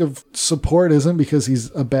 Lack of support isn't because he's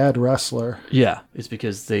a bad wrestler. Yeah, it's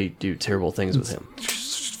because they do terrible things with him.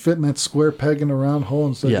 Fitting that square peg in a round hole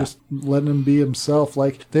instead of just letting him be himself.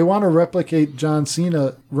 Like, they want to replicate John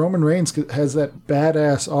Cena. Roman Reigns has that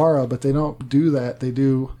badass aura, but they don't do that. They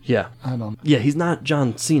do. Yeah. I don't know. Yeah, he's not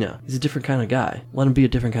John Cena. He's a different kind of guy. Let him be a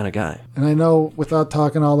different kind of guy. And I know, without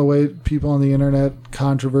talking all the way, people on the internet,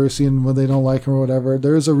 controversy and when they don't like him or whatever,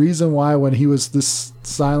 there's a reason why when he was this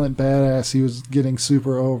silent badass, he was getting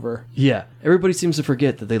super over. Yeah. Everybody seems to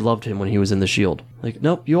forget that they loved him when he was in the Shield. Like,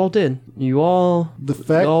 nope, you all did. You all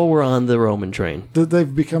were on the Roman train.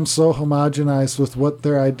 They've become so homogenized with what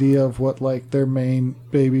their idea of what like their main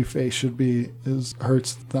babyface should be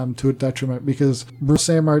hurts them to a detriment, because Bruce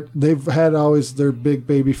Samart, they've had always their big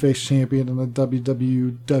babyface champion in the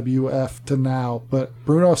WWF to now, but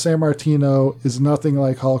Bruno Sammartino is nothing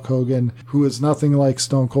like Hulk Hogan, who is nothing like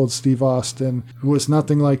Stone Cold Steve Austin, who is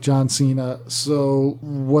nothing like John Cena. So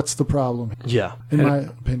what's the problem? Yeah. In my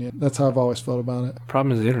opinion, that's how I've always felt about it.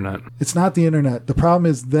 Problem is the internet. It's not the internet. The problem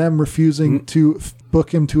is them refusing to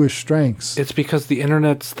book him to his strengths. It's because the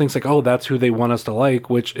internet thinks like, oh, that's who they want us to like,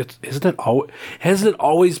 which hasn't it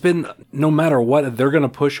always been, no matter what, they're going to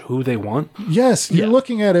push who they want? Yes, you're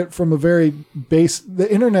looking at it from a very the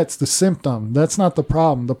internet's the symptom. That's not the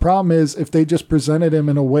problem. The problem is if they just presented him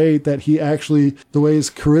in a way that he actually, the way his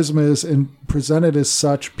charisma is and presented as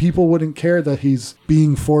such, people wouldn't care that he's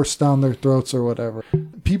being forced down their throats or whatever.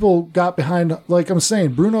 People got behind, like I'm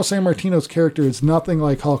saying, Bruno Sammartino's character is nothing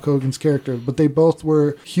like Hulk Hogan's character, but they both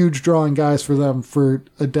were huge drawing guys for them for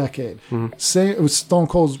a decade. Say it was Stone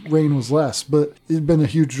Cold's reign was less, but it's been a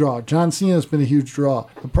huge draw. John Cena's been a huge draw.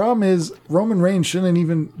 The problem is Roman Reigns shouldn't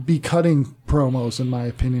even be cutting promos, in my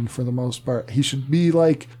opinion, for the most part. He should be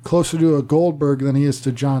like closer to a Goldberg than he is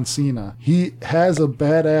to John Cena. He has a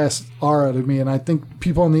badass aura to me, and I think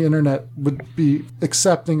people on the internet would be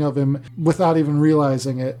accepting of him without even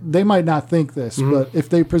realizing it. They might not think this, but if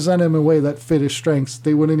they present him in a way that fit his strengths,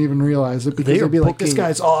 they wouldn't even realize it because they'd be like, this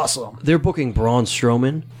guy's awesome. They're booking Braun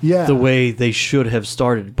Strowman the way they should have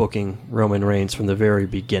started booking Roman Reigns from the very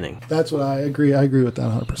beginning. That's what I agree. I agree with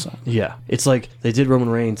that 100%. Yeah. It's like they did Roman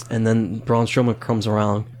Reigns, and then Braun Strowman comes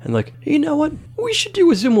around and like, you know what? We should do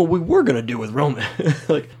with him what we were going to do with Roman.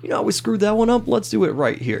 Like, you know, we screwed that one up. Let's do it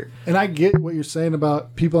right here. And I get what you're saying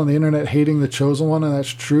about people on the internet hating the Chosen One, and that's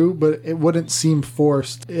true, but it wouldn't seem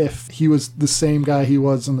forced if he was the same guy he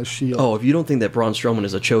was in the Shield. Oh, if you don't think that Braun Strowman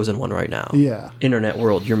is a chosen one right now, internet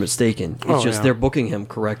world, you're mistaken. It's they're booking him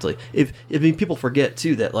correctly. I mean, people forget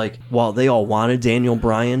too that like while they all wanted Daniel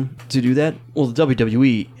Bryan to do that, well, the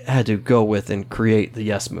WWE had to go with and create the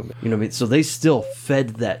Yes Movement. You know what I mean? So they still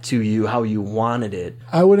fed that to you how you wanted it.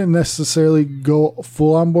 I wouldn't necessarily go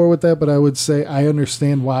full on board with that, but I would say I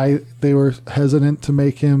understand why they were hesitant to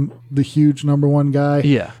make him the huge number one guy.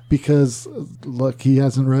 Yeah. Because, look, he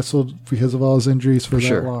hasn't wrestled because of all his injuries for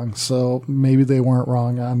that long. So maybe they weren't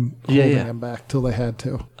wrong on holding him back till they had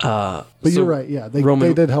to. But you're right. Yeah, they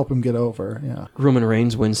did help him get over. Yeah. Roman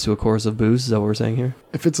Reigns wins to a chorus of boos. Is that what we're saying here?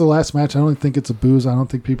 If it's the last match, I don't think it's a booze. I don't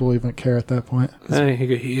think people even care at that point.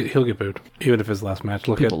 He'll get booed, even if his last match.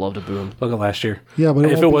 People love to boo him. Look at last year. Yeah, but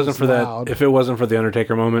if it wasn't for that, if it wasn't for the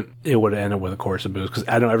Undertaker moment, it would have ended with a chorus of boos. Because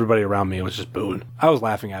I know everybody around me was just booing. I was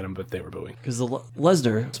laughing at him, but they were booing. Because the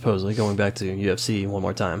Lesnar, supposedly going back to UFC one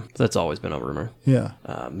more time, that's always been a rumor. Yeah.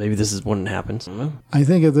 Maybe this is when it happens. I don't know. I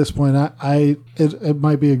think at this point, it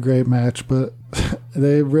might be a great match, but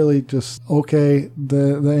they really just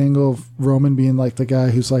the angle of Roman being like the guy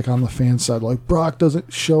who's like on the fan side, like Brock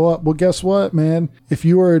doesn't show up. Well, guess what, man? If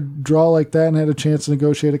you were a draw like that and had a chance to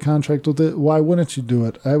negotiate a contract with it, why wouldn't you do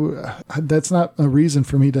it? That's not a reason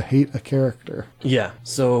for me to hate a character. Yeah.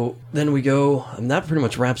 So then we go, and that pretty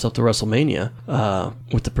much wraps up the WrestleMania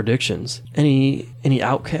with the predictions. Any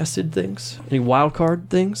outcasted things? Any wild card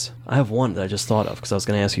things? I have one that I just thought of because I was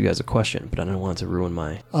going to ask you guys a question, but I didn't want it to ruin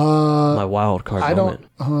my wild card moment.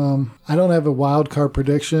 I don't have a wild card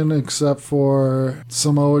prediction except for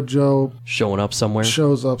Samoa Joe showing up somewhere.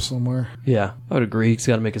 Shows up somewhere. Yeah, I would agree. He's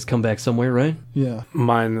got to make his comeback somewhere, right? Yeah.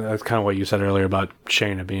 Mine, that's kind of what you said earlier about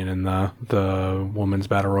Shayna being in the women's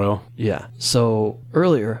battle royal. Yeah. So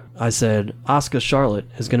earlier I said Asuka Charlotte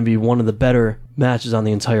is going to be one of the better matches on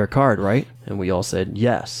the entire card, right? And we all said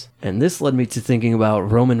yes. And this led me to thinking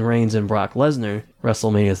about Roman Reigns and Brock Lesnar,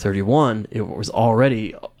 WrestleMania 31. It was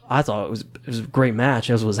already, I thought it was a great match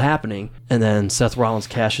as was happening. And then Seth Rollins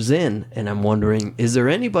cashes in, and I'm wondering, is there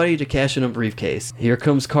anybody to cash in a briefcase? Here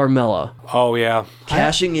comes Carmella. Oh, yeah.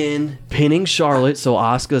 Cashing in, pinning Charlotte so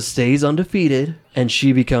Asuka stays undefeated, and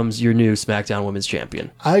she becomes your new SmackDown Women's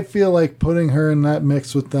Champion. I feel like putting her in that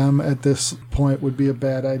mix with them at this point would be a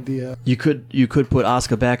bad idea. You could put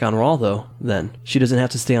Asuka back on Raw, though, then. She doesn't have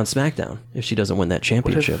to stay on SmackDown if she doesn't win that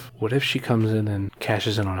championship. What if she comes in and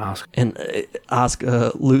cashes in on Asuka? And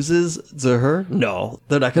Asuka loses to her? No.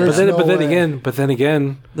 They're not going to But then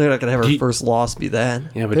again... They're not going to have her first loss be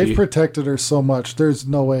that. Yeah, but they've protected her so much. There's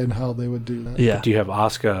no way in hell they would do that. Yeah. Do you have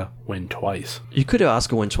Asuka win twice? You could have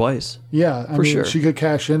Asuka win twice. Yeah, I mean, sure. She could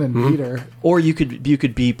cash in and beat her. Or you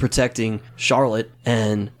could be protecting Charlotte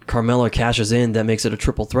and Carmella cashes in. That makes it a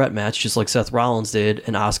triple threat match, just like Seth Rollins did,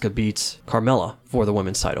 and Asuka beats Carmella for the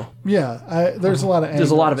women's title. Yeah, there's a lot of angles.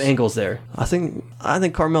 There's a lot of angles there. I think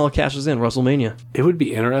Carmella cashes in WrestleMania. It would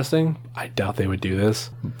be interesting. I doubt they would do this,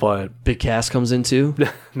 but Big Cass comes in too.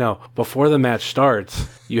 No, before the match starts,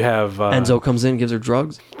 you have Enzo comes in, gives her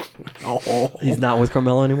drugs. He's not with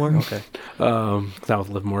Carmella anymore. Okay. Not with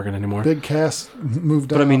Liv Morgan anymore. Big Cass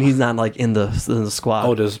moved on. But I mean, he's not like in the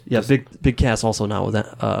squad. Oh, Big Cass also not with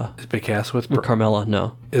that. Is Big Cass with Carmella?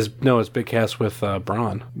 No. Is Big Cass with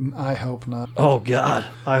Braun? I hope not. Oh God,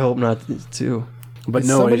 I hope not too. But As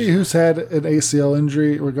no, somebody AJ who's had an ACL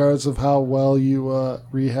injury, regardless of how well you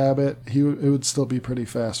rehab it, it would still be pretty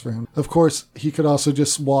fast for him. Of course, he could also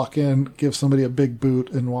just walk in, give somebody a big boot,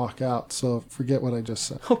 and walk out. So forget what I just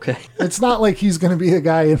said. Okay. It's not like he's going to be a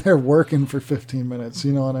guy in there working for 15 minutes.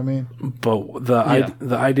 You know what I mean? But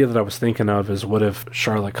the idea that I was thinking of is, what if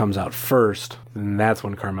Charlotte comes out first, and that's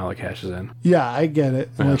when Carmella cashes in? Yeah, I get it.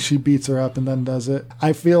 And like she beats her up and then does it.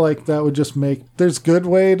 I feel like that would just there's good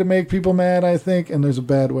way to make people mad, I think, and there's a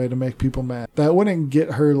bad way to make people mad. That wouldn't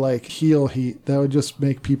get her like heel heat. That would just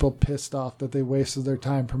make people pissed off that they wasted their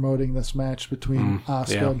time promoting this match between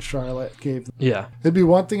Asuka and Charlotte. Yeah. It'd be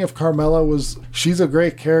one thing if Carmella she's a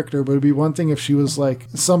great character, but it'd be one thing if she was like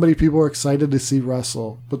somebody people were excited to see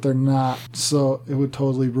wrestle, but they're not. So it would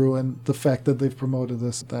totally ruin the fact that they've promoted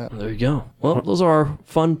this. That. There you go. Well, those are our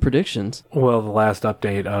fun predictions. Well, the last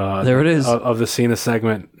update there it is. Of the Cena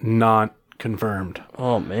segment, not confirmed.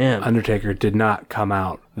 Oh, man. Undertaker did not come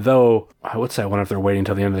out. Though, I would say I wonder if they're waiting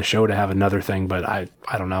until the end of the show to have another thing, but I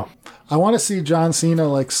don't know. I want to see John Cena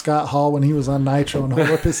like Scott Hall when he was on Nitro and hold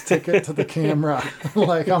up his ticket to the camera.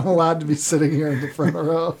 Like, I'm allowed to be sitting here in the front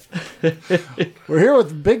row. We're here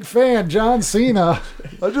with big fan John Cena.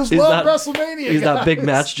 I just love WrestleMania. He's not Big guys.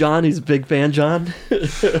 Match John. He's Big Fan John.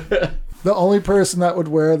 The only person that would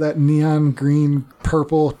wear that neon green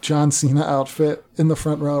purple John Cena outfit in the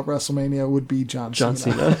front row of WrestleMania would be John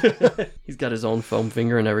Cena. He's got his own foam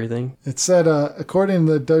finger and everything. It said, according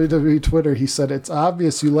to the WWE Twitter, he said, "It's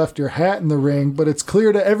obvious you left your hat in the ring, but it's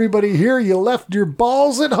clear to everybody here you left your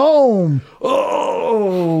balls at home."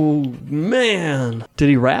 Oh, man. Did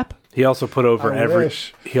he rap? He also put over I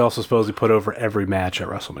wish. He also supposedly put over every match at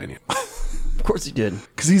WrestleMania. Of course he did.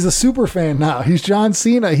 Because he's a super fan now. He's John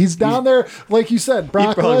Cena. He's down there, like you said,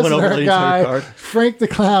 Brock probably went over the Lesnar entire guy, card. Frank the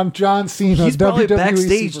Clown, John Cena. He's probably WWE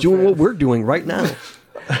backstage super doing fan. what we're doing right now.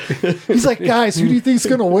 He's like, guys, who do you think's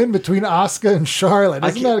going to win between Asuka and Charlotte?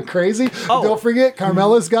 Isn't that crazy? Oh. Don't forget,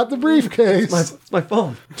 Carmella's got the briefcase. It's my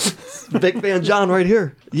phone. Big Fan John right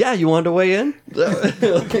here. Yeah, you wanted to weigh in?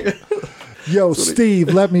 Yo, Steve,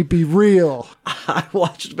 let me be real. I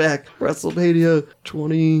watched back WrestleMania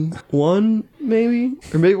 21, maybe?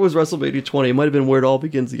 Or maybe it was WrestleMania 20. It might have been Where It All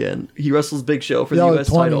Begins Again. He wrestles Big Show for the Yeah, U.S.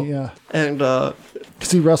 20, title. yeah. And Because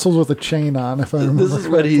he wrestles with a chain on, if I remember this is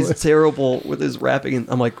when he's correctly. terrible with his rapping. And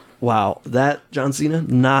I'm like, wow, that John Cena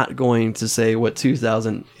not going to say what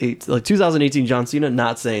 2018 John Cena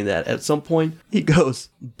not saying that. At some point, he goes,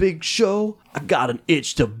 "Big Show, I got an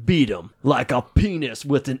itch to beat him like a penis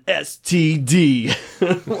with an STD."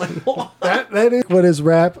 Like, what? That is what his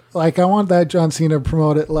rap, like, I want that John Cena to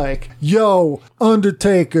promote it like, "Yo,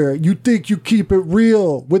 Undertaker, you think you keep it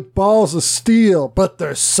real with balls of steel, but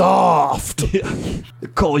they're soft." They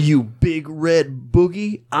call you Big Red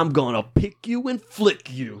Boogie. I'm gonna pick you and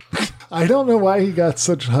flick you. I don't know why he got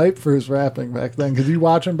such hype for his rapping back then, because you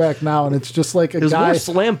watch him back now and it's just like a It was guy. more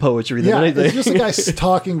slam poetry than Yeah, anything. it's just a guy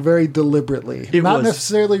talking very deliberately, It not was.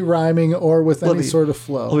 necessarily rhyming or with any me- sort of Let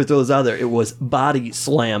flow. me throw this out there. It was body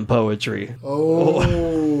slam poetry.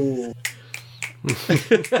 Oh,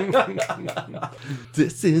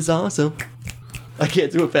 This is awesome. I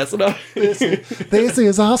can't do it fast enough. this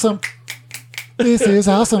is awesome. This is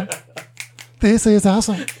awesome. This is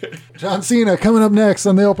awesome. John Cena coming up next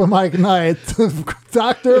on the open mic night.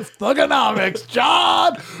 Doctor of Thugonomics,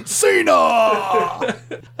 John Cena.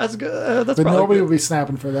 That's good. That's But probably nobody good. would be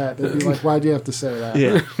snapping for that. They'd be like, "Why'd you have to say that?"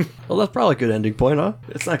 Yeah. Well, that's probably a good ending point, huh?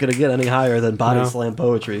 It's not going to get any higher than body No. slam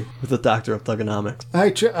poetry with the Doctor of Thugonomics.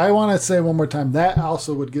 I want to say one more time. That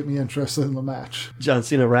also would get me interested in the match. John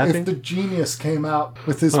Cena If rapping. the genius came out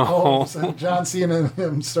with his poems and John Cena and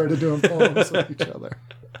him started doing poems with each other.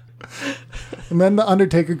 And then the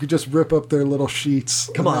Undertaker could just rip up their little sheets.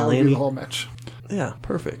 Come and on, that would be Lanny. the whole match. Yeah,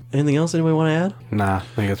 perfect. Anything else anybody want to add? Nah, I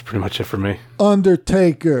think that's pretty much it for me.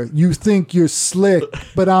 Undertaker, you think you're slick,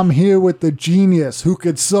 but I'm here with the genius who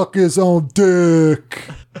could suck his own dick.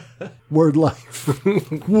 Word life.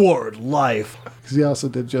 Word life. Because he also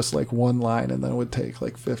did just like one line and then it would take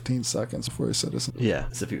like 15 seconds before he said his. Yeah,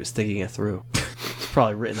 as if he was thinking it through. It's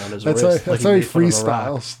probably written on his That's wrist. how, that's like how he made fun of The Rock.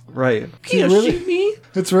 freestyles. Right. He really-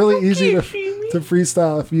 It's really easy to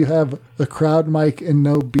freestyle if you have a crowd mic and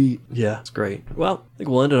no beat. Yeah, it's great. Well, I think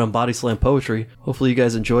we'll end it on body slam poetry. Hopefully you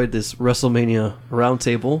guys enjoyed this WrestleMania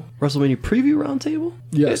roundtable. WrestleMania preview roundtable?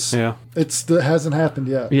 Yes. Yeah, It hasn't happened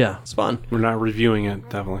yet. Yeah, it's fun. we're not reviewing it,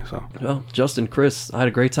 definitely, so. Well, Justin, Chris, I had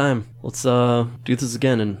a great time. Let's do this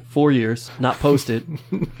again in 4 years, not post it,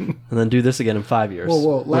 and then do this again in 5 years.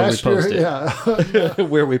 Whoa. where we Last year, post it. yeah.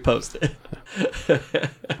 Where we post it.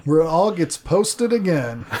 Where it all gets posted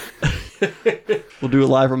again. We'll do it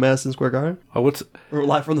live from Madison Square Garden. Oh, what's... Or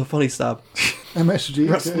live from the Funny Stop. MSG.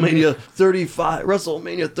 WrestleMania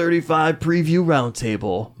 35 preview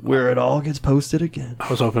roundtable, where it all gets posted again. I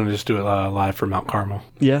was hoping to just do it live from Mount Carmel.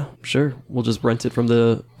 Yeah, sure. We'll just rent it from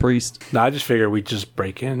the priest. No, I just figured we'd just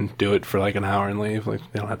break in, do it for like an hour and leave. Like,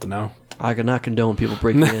 they don't have to know. I cannot condone people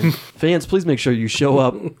breaking in. Fans, please make sure you show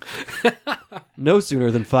up no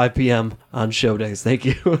sooner than 5 p.m. on show days. Thank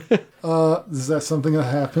you. Is that something that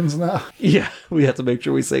happens now? Yeah, we have to make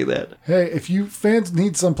sure we say that. Hey, if you fans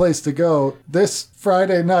need someplace to go, this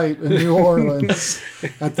Friday night in New Orleans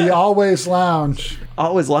at the Always Lounge.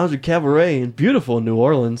 Always Lounge and Cabaret in beautiful New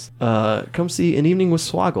Orleans. Come see An Evening with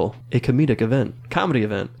Swoggle, a comedy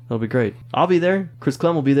event. That'll be great. I'll be there. Chris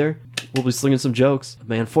Clem will be there. We'll be slinging some jokes. A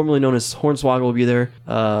man formerly known as Hornswoggle will be there,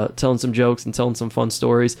 telling some jokes and telling some fun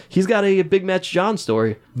stories. He's got a Big Match John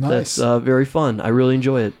story. Nice. That's very fun. I really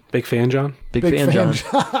enjoy it. Big fan, John? Big fan John.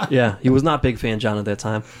 Yeah, he was not Big Fan John at that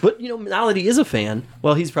time. But, now that he is a fan,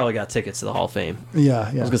 well, he's probably got tickets to the Hall of Fame. Yeah.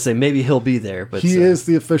 I was going to say, maybe he'll be there. But he is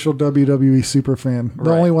the official WWE superfan.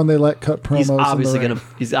 The only one they let cut promos.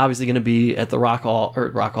 He's obviously gonna be at the Rock Hall.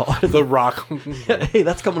 The Rock. Hey,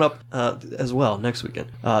 that's coming up as well next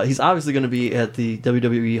weekend. He's obviously going to be at the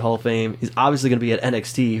WWE Hall of Fame. He's obviously going to be at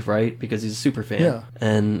NXT, right? Because he's a super fan. Yeah.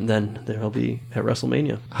 And then he'll be at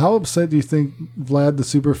WrestleMania. How upset do you think Vlad, the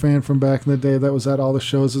super fan from back in the day that was at all the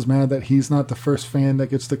shows, is mad that he's not the first fan that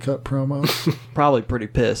gets to cut promos? Probably pretty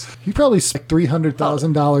pissed. He probably spent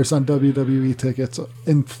 $300,000 on WWE tickets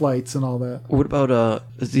in flights and all that. What about,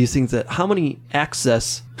 do you think that, how many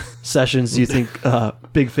Access sessions do you think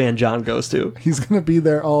Big Fan John goes to? He's going to be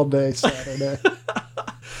there all day Saturday.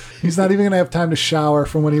 He's not even going to have time to shower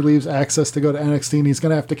from when he leaves Access to go to NXT, and he's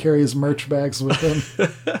going to have to carry his merch bags with him.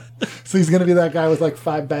 So he's going to be that guy with like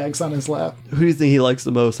 5 bags on his lap. Who do you think he likes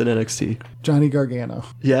the most in NXT? Johnny Gargano.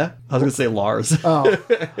 Yeah? I was going to say Lars. Oh.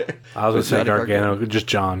 I was going to say Johnny Gargano, just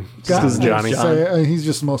John. God, Just Johnny. He's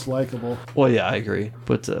just most likable. Well, yeah, I agree.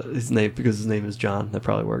 But his name is John, that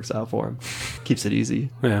probably works out for him. Keeps it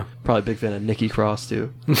easy. Yeah. Probably a big fan of Nikki Cross,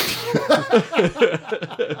 too.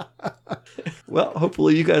 Well,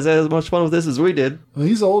 hopefully you guys had as much fun with this as we did. Well,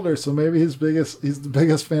 he's older, so maybe he's the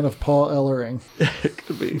biggest fan of Paul Ellering. It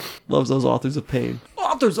could be. Loves those authors of pain.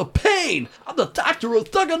 Authors of pain! I'm the doctor of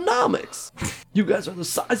thugonomics! You guys are the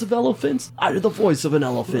size of elephants? I do the voice of an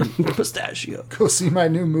elephant. Pistachio. Go see my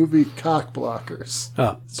new movie, Cock Blockers.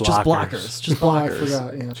 Oh, Just blockers. Just Oh, I blockers.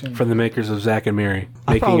 forgot. Yeah, change. From the makers of Zack and Miri.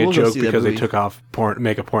 I Making probably a will go joke see that because they movie. took off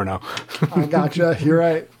make a porno. I gotcha. You're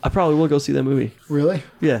right. I probably will go see that movie. Really?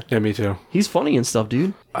 Yeah. Yeah, me too. He's funny and stuff,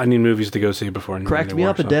 dude. I need movies to go see before. Cracked me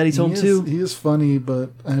up at Daddy's Home, too. He is funny,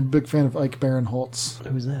 but I'm a big fan of Ike Barinholtz.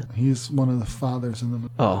 Who's that? He's one of the fathers in the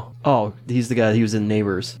movie. Oh, he's the guy. He was in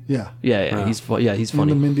Neighbors. Yeah. Yeah. He's he's In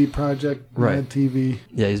funny. the Mindy Project, Right. Mad TV.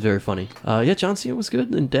 Yeah, he's very funny. Yeah, John Cena was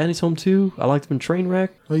good, and Daddy's Home too. I liked him in Trainwreck.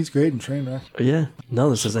 Oh, he's great in Trainwreck. Yeah, none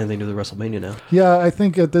of this has anything to do with WrestleMania now. Yeah, I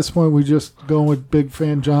think at this point we just go with Big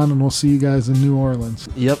Fan John, and we'll see you guys in New Orleans.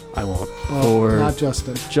 Yep. I won't. Well, For- not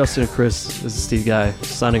Justin. Justin and Chris, this is Steve Guy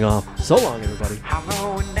signing off. So long, everybody. I'm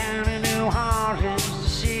going down to New Orleans to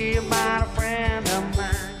see about a friend of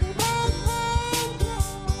mine.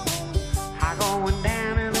 I'm going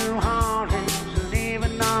down to New Orleans,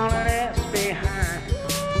 leaving all of this behind.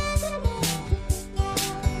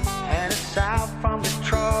 Headed south from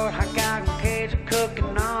Detroit, I got a cage of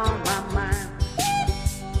cooking on my mind.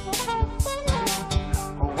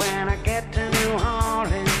 When I get to New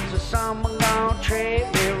Orleans, is someone gonna treat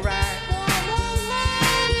me right?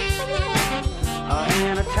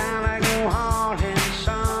 In a town like New Orleans,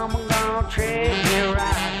 someone gonna treat me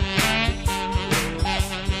right.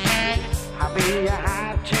 I'll be a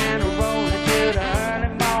high tenor rolling to the early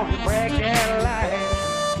morning break that light.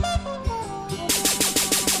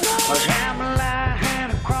 A jambalaya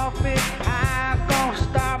and a crawfish pie gonna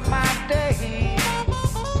start my day.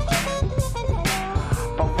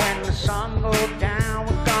 But when the sun goes down,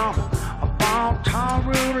 we're gonna a bon ton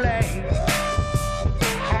roulette.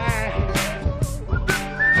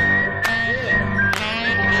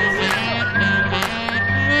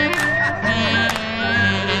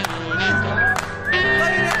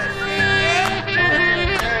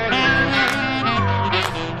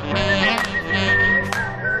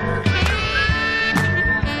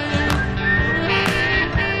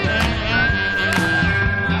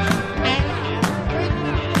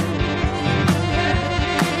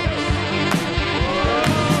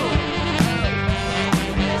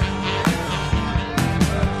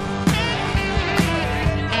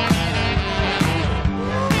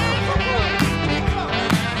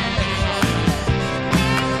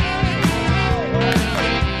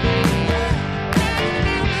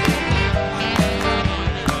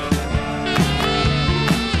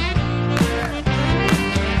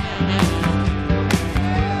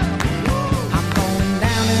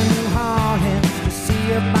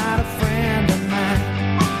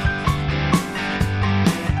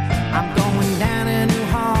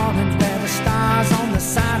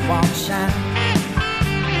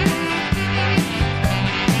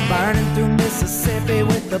 Burning through Mississippi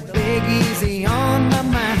with the Big Easy on my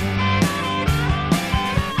mind.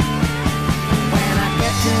 When I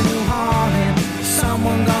get to New Orleans,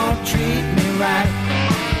 someone gonna treat me right.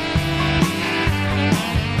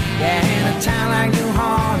 Yeah, in a town like New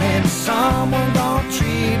Orleans, someone gonna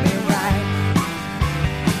treat me right.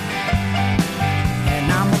 And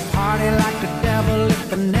I'ma party like the devil if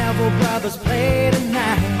the Neville Brothers play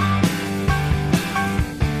tonight.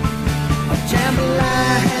 A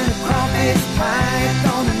jambalaya and a crawfish pie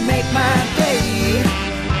gonna make my